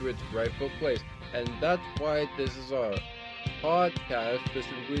return to its rightful place. And that's why this is a podcast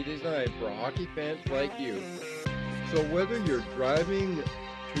specifically designed for hockey fans like you. So whether you're driving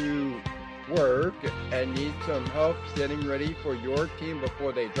to work and need some help getting ready for your team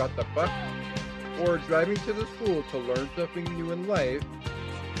before they drop the puck, or driving to the school to learn something new in life,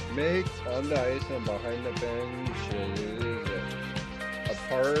 make On the Ice and Behind the Benches a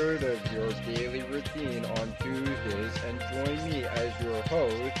part of your daily routine on Tuesdays, and join me as your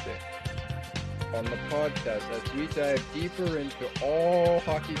host on the podcast as we dive deeper into all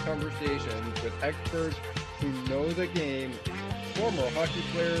hockey conversations with experts who know the game, former hockey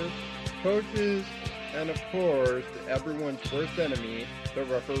players, coaches, and of course, everyone's worst enemy, the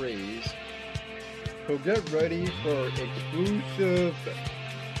referees. So get ready for exclusive,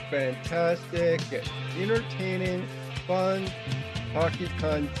 fantastic, entertaining, fun hockey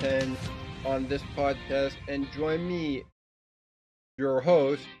content on this podcast, and join me, your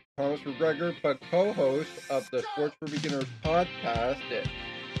host, Thomas McGregor, but co-host of the Sports for Beginners podcast,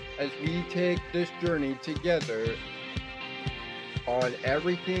 as we take this journey together on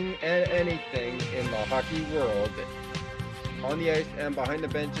everything and anything in the hockey world. On the Ice and Behind the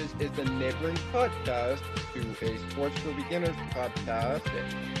Benches is the neighboring podcast to a Sports for Beginners podcast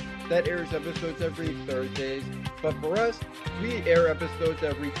that airs episodes every Thursdays, but for us, we air episodes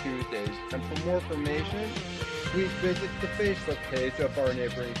every Tuesdays. And for more information, please visit the Facebook page of our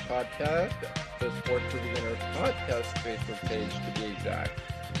neighboring podcast, the Sports for Beginners podcast Facebook page to be exact.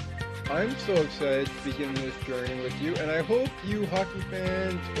 I'm so excited to begin this journey with you, and I hope you hockey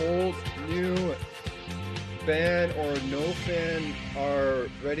fans, old, new, fan or no fan, are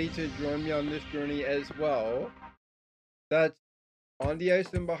ready to join me on this journey as well. That's On the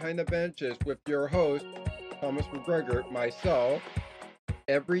Ice and Behind the Benches with your host, Thomas McGregor, myself,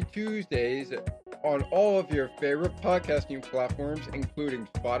 every Tuesdays on all of your favorite podcasting platforms, including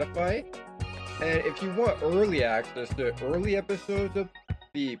Spotify. And if you want early access to early episodes of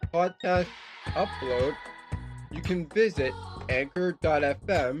the podcast upload, you can visit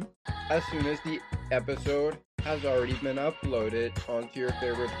anchor.fm as soon as the episode has already been uploaded onto your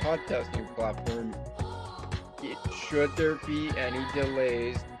favorite podcasting platform, should there be any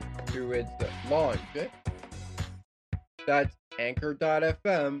delays to its launch. That's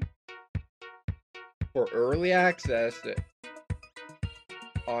anchor.fm for early access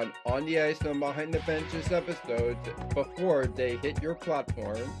on the Ice and Behind the Benches episodes before they hit your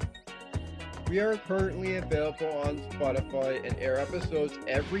platform. We are currently available on Spotify and air episodes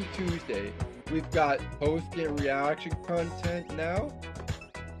every Tuesday. We've got post-game reaction content now,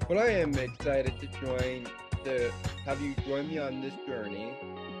 but I am excited to have you join me on this journey,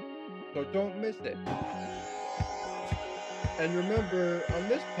 so don't miss it. And remember, on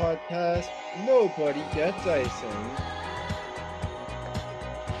this podcast, nobody gets icing.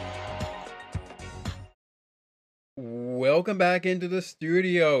 Welcome back into the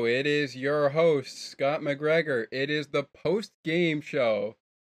studio. It is your host, Scott McGregor. It is the post-game show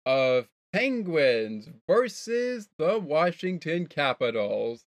of Penguins versus the Washington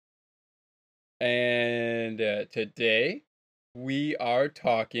Capitals. And today, we are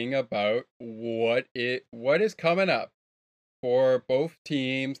talking about what is coming up for both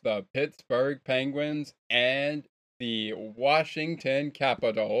teams, the Pittsburgh Penguins and the Washington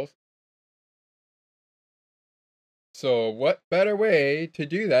Capitals. So what better way to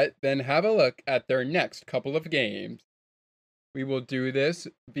do that than have a look at their next couple of games? We will do this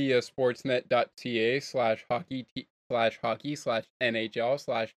via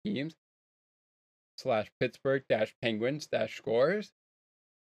sportsnet.ca/hockey/NHL/teams/Pittsburgh-Penguins-scores.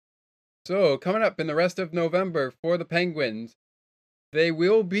 So coming up in the rest of November for the Penguins, they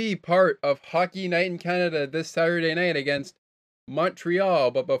will be part of Hockey Night in Canada this Saturday night against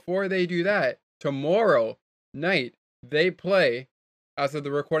Montreal. But before they do that, tomorrow night, they play, as of the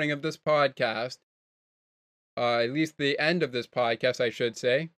recording of this podcast, at least the end of this podcast, I should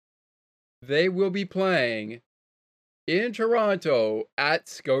say, they will be playing in Toronto at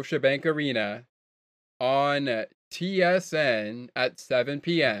Scotiabank Arena on TSN at 7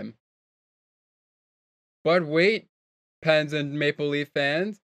 p.m. But wait, Pens and Maple Leaf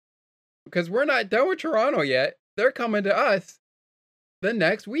fans, because we're not done with Toronto yet. They're coming to us the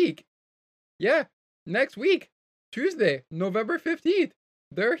next week. Yeah, next week. Tuesday, November 15th.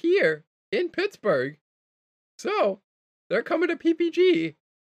 They're here in Pittsburgh. So, they're coming to PPG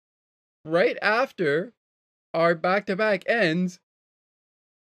right after our back-to-back ends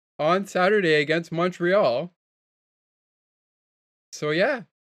on Saturday against Montreal. So, yeah.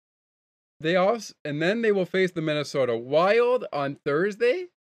 And then they will face the Minnesota Wild on Thursday,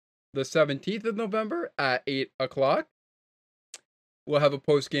 the 17th of November at 8 o'clock. We'll have a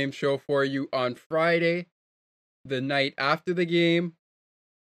post-game show for you on Friday, the night after the game.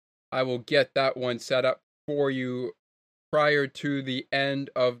 I will get that one set up for you prior to the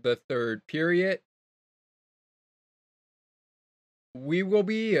end of the third period.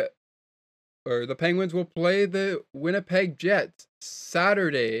 The Penguins will play the Winnipeg Jets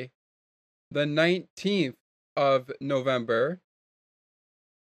Saturday, the 19th of November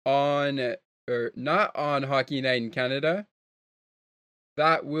not on Hockey Night in Canada.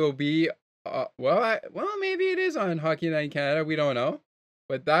 That will be, maybe it is on Hockey Night in Canada. We don't know.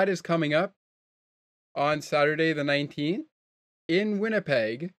 But that is coming up on Saturday the 19th in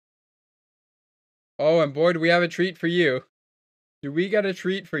Winnipeg. Oh, and boy, do we have a treat for you. Do we got a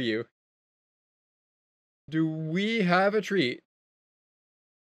treat for you? Do we have a treat?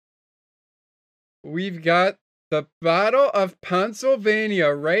 We've got the Battle of Pennsylvania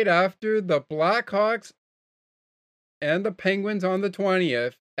right after the Blackhawks and the Penguins on the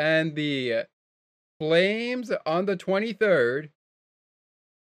 20th and the Flames on the 23rd.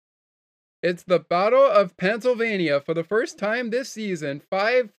 It's the Battle of Pennsylvania for the first time this season,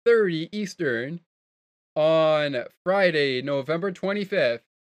 5:30 Eastern on Friday, November 25th.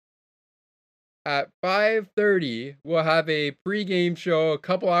 At 5:30, we'll have a pregame show a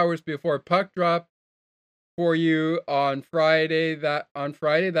couple hours before puck drop for you on Friday. That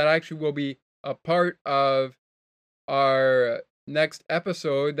actually will be a part of our next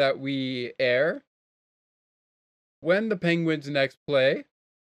episode that we air when the Penguins next play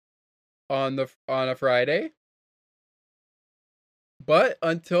on a Friday. But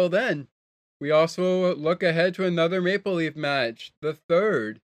until then, we also look ahead to another Maple Leaf match, the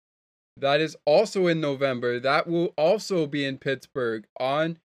third. That is also in November. That will also be in Pittsburgh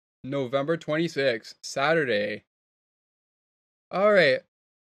on November 26th, Saturday. All right.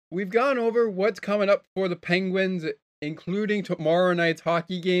 We've gone over what's coming up for the Penguins, including tomorrow night's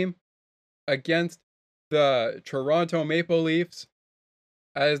hockey game against the Toronto Maple Leafs,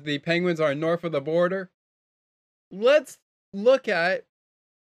 as the Penguins are north of the border. Let's look at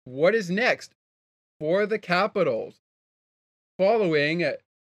what is next for the Capitals following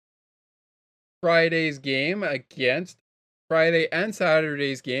Friday and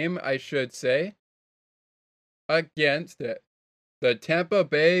Saturday's game, I should say, against the Tampa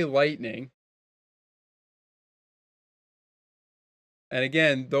Bay Lightning. And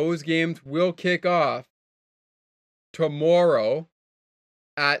again, those games will kick off tomorrow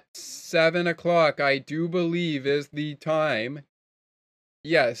at 7 o'clock, I do believe is the time.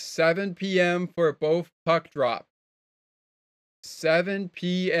 Yes, 7 p.m. for both puck drop. 7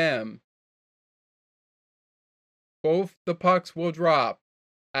 p.m. Both the pucks will drop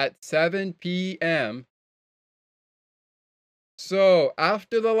at 7 p.m. So,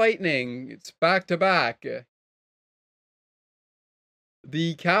 after the Lightning, it's back-to-back.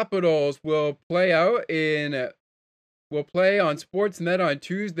 The Capitals will play on Sportsnet on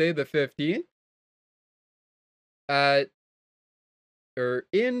Tuesday the 15th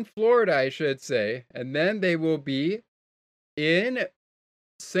in Florida, I should say, and then they will be in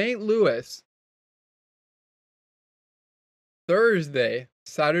St. Louis Thursday.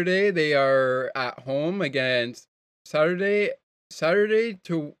 Saturday they are at home against Saturday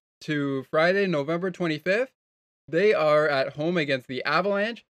to Friday, November 25th. They are at home against the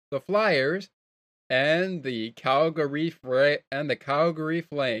Avalanche, the Flyers, and the Calgary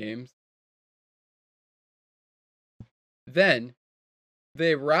Flames. Then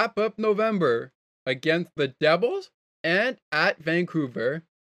they wrap up November against the Devils and at Vancouver.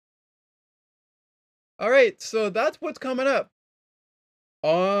 All right, so that's what's coming up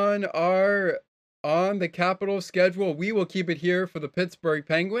on the Capitals schedule. We will keep it here for the Pittsburgh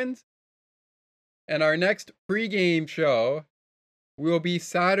Penguins. And our next pregame show will be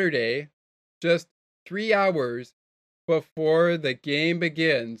Saturday, just 3 hours before the game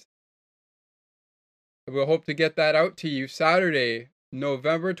begins. We'll hope to get that out to you Saturday,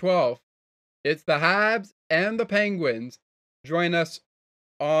 November 12th. It's the Habs and the Penguins. Join us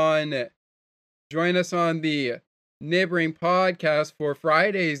on the neighboring podcast for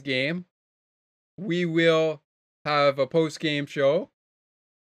Friday's game. We will have a post-game show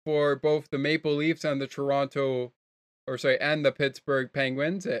for both the Maple Leafs and the the Pittsburgh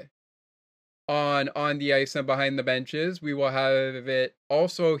Penguins on the ice and behind the benches. We will have it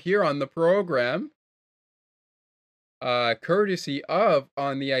also here on the program, courtesy of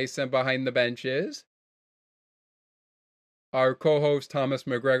On the Ice and Behind the Benches. Our co-host Thomas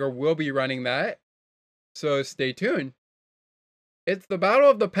McGregor will be running that, so stay tuned. It's the battle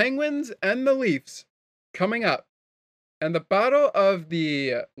of the Penguins and the Leafs coming up, and the battle of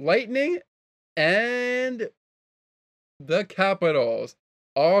the Lightning and the Capitals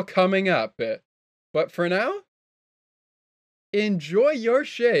all coming up. But for now, enjoy your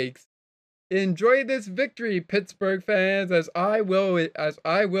shakes. Enjoy this victory, Pittsburgh fans, as I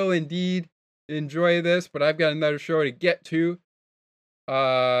will indeed enjoy this, but I've got another show to get to.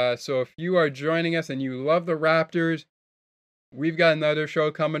 So if you are joining us and you love the Raptors, we've got another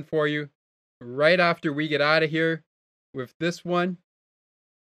show coming for you right after we get out of here with this one.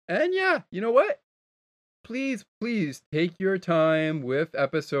 And yeah, you know what? Please take your time with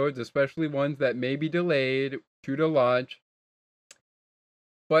episodes, especially ones that may be delayed to the launch.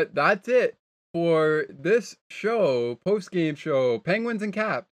 But that's it for this show, post-game show, Penguins and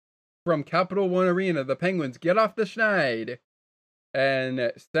Caps from Capital One Arena. The Penguins get off the schneid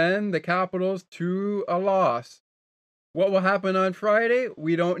and send the Capitals to a loss. What will happen on Friday?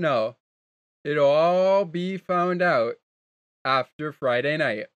 We don't know. It'll all be found out after Friday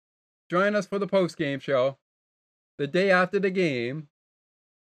night. Join us for the post-game show the day after the game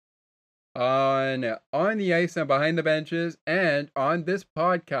on the ice and behind the benches, and on this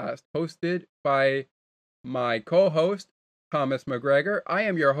podcast hosted by my co-host Thomas McGregor. I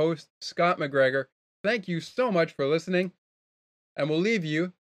am your host, Scott McGregor. Thank you so much for listening, and we'll leave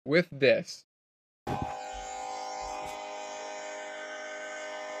you with this.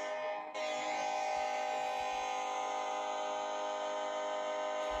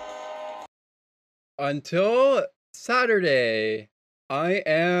 Until Saturday, I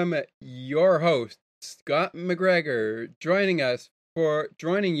am your host, Scott McGregor,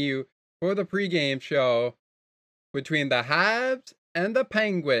 joining you for the pregame show between the Habs and the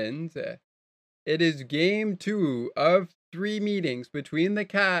Penguins. It is game 2 of 3 meetings between the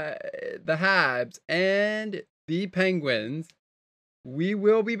Habs and the Penguins. We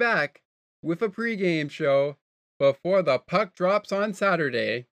will be back with a pregame show before the puck drops on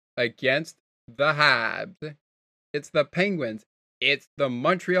Saturday against the Habs. It's the Penguins. It's the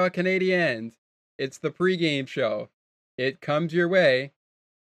Montreal Canadiens. It's the pregame show. It comes your way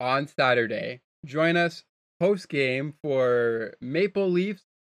on Saturday. Join us post-game for Maple Leafs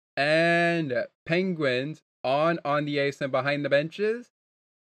and Penguins on the ice and behind the benches.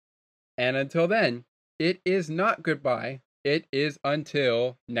 And until then, it is not goodbye. It is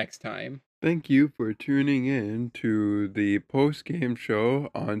until next time. Thank you for tuning in to the post-game show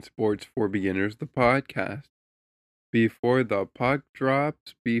on Sports for Beginners, the podcast. Before the puck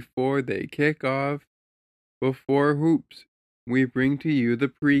drops, before they kick off, before hoops, we bring to you the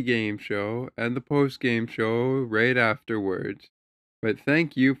pre-game show and the post-game show right afterwards. But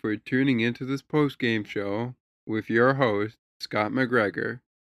thank you for tuning into this post-game show with your host, Scott McGregor.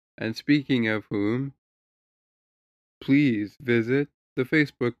 And speaking of whom, please visit the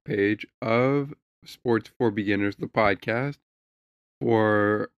Facebook page of Sports for Beginners, the podcast,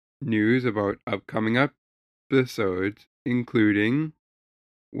 for news about upcoming episodes, including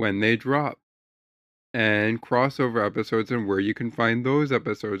when they drop, and crossover episodes and where you can find those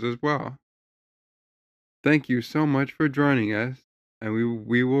episodes as well. Thank you so much for joining us, and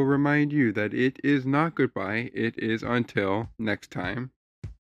we will remind you that it is not goodbye, it is until next time.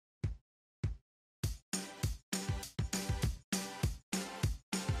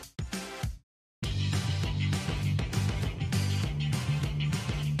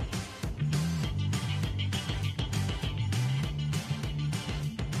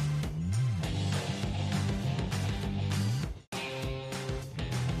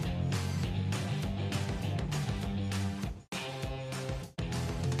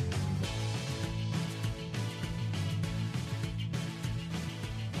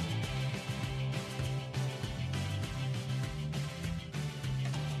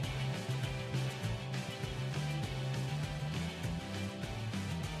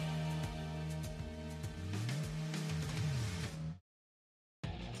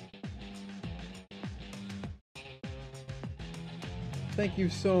 thank you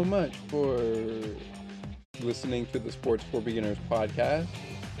so much for listening to the Sports for Beginners podcast.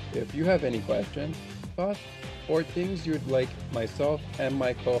 If you have any questions, thoughts, or things you'd like myself and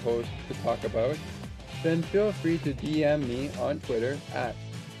my co-host to talk about, then feel free to DM me on Twitter at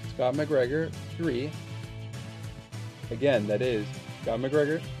ScottMcGregor3. Again, that is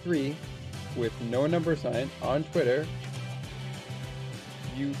ScottMcGregor3 with no number sign on Twitter.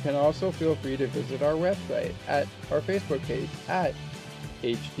 You can also feel free to visit our website at our Facebook page at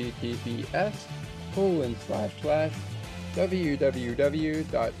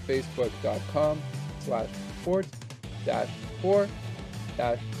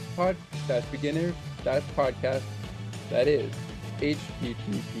That is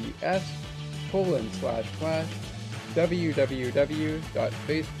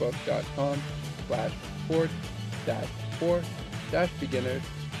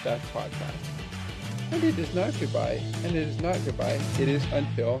And it is not goodbye, it is not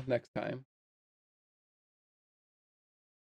until next time.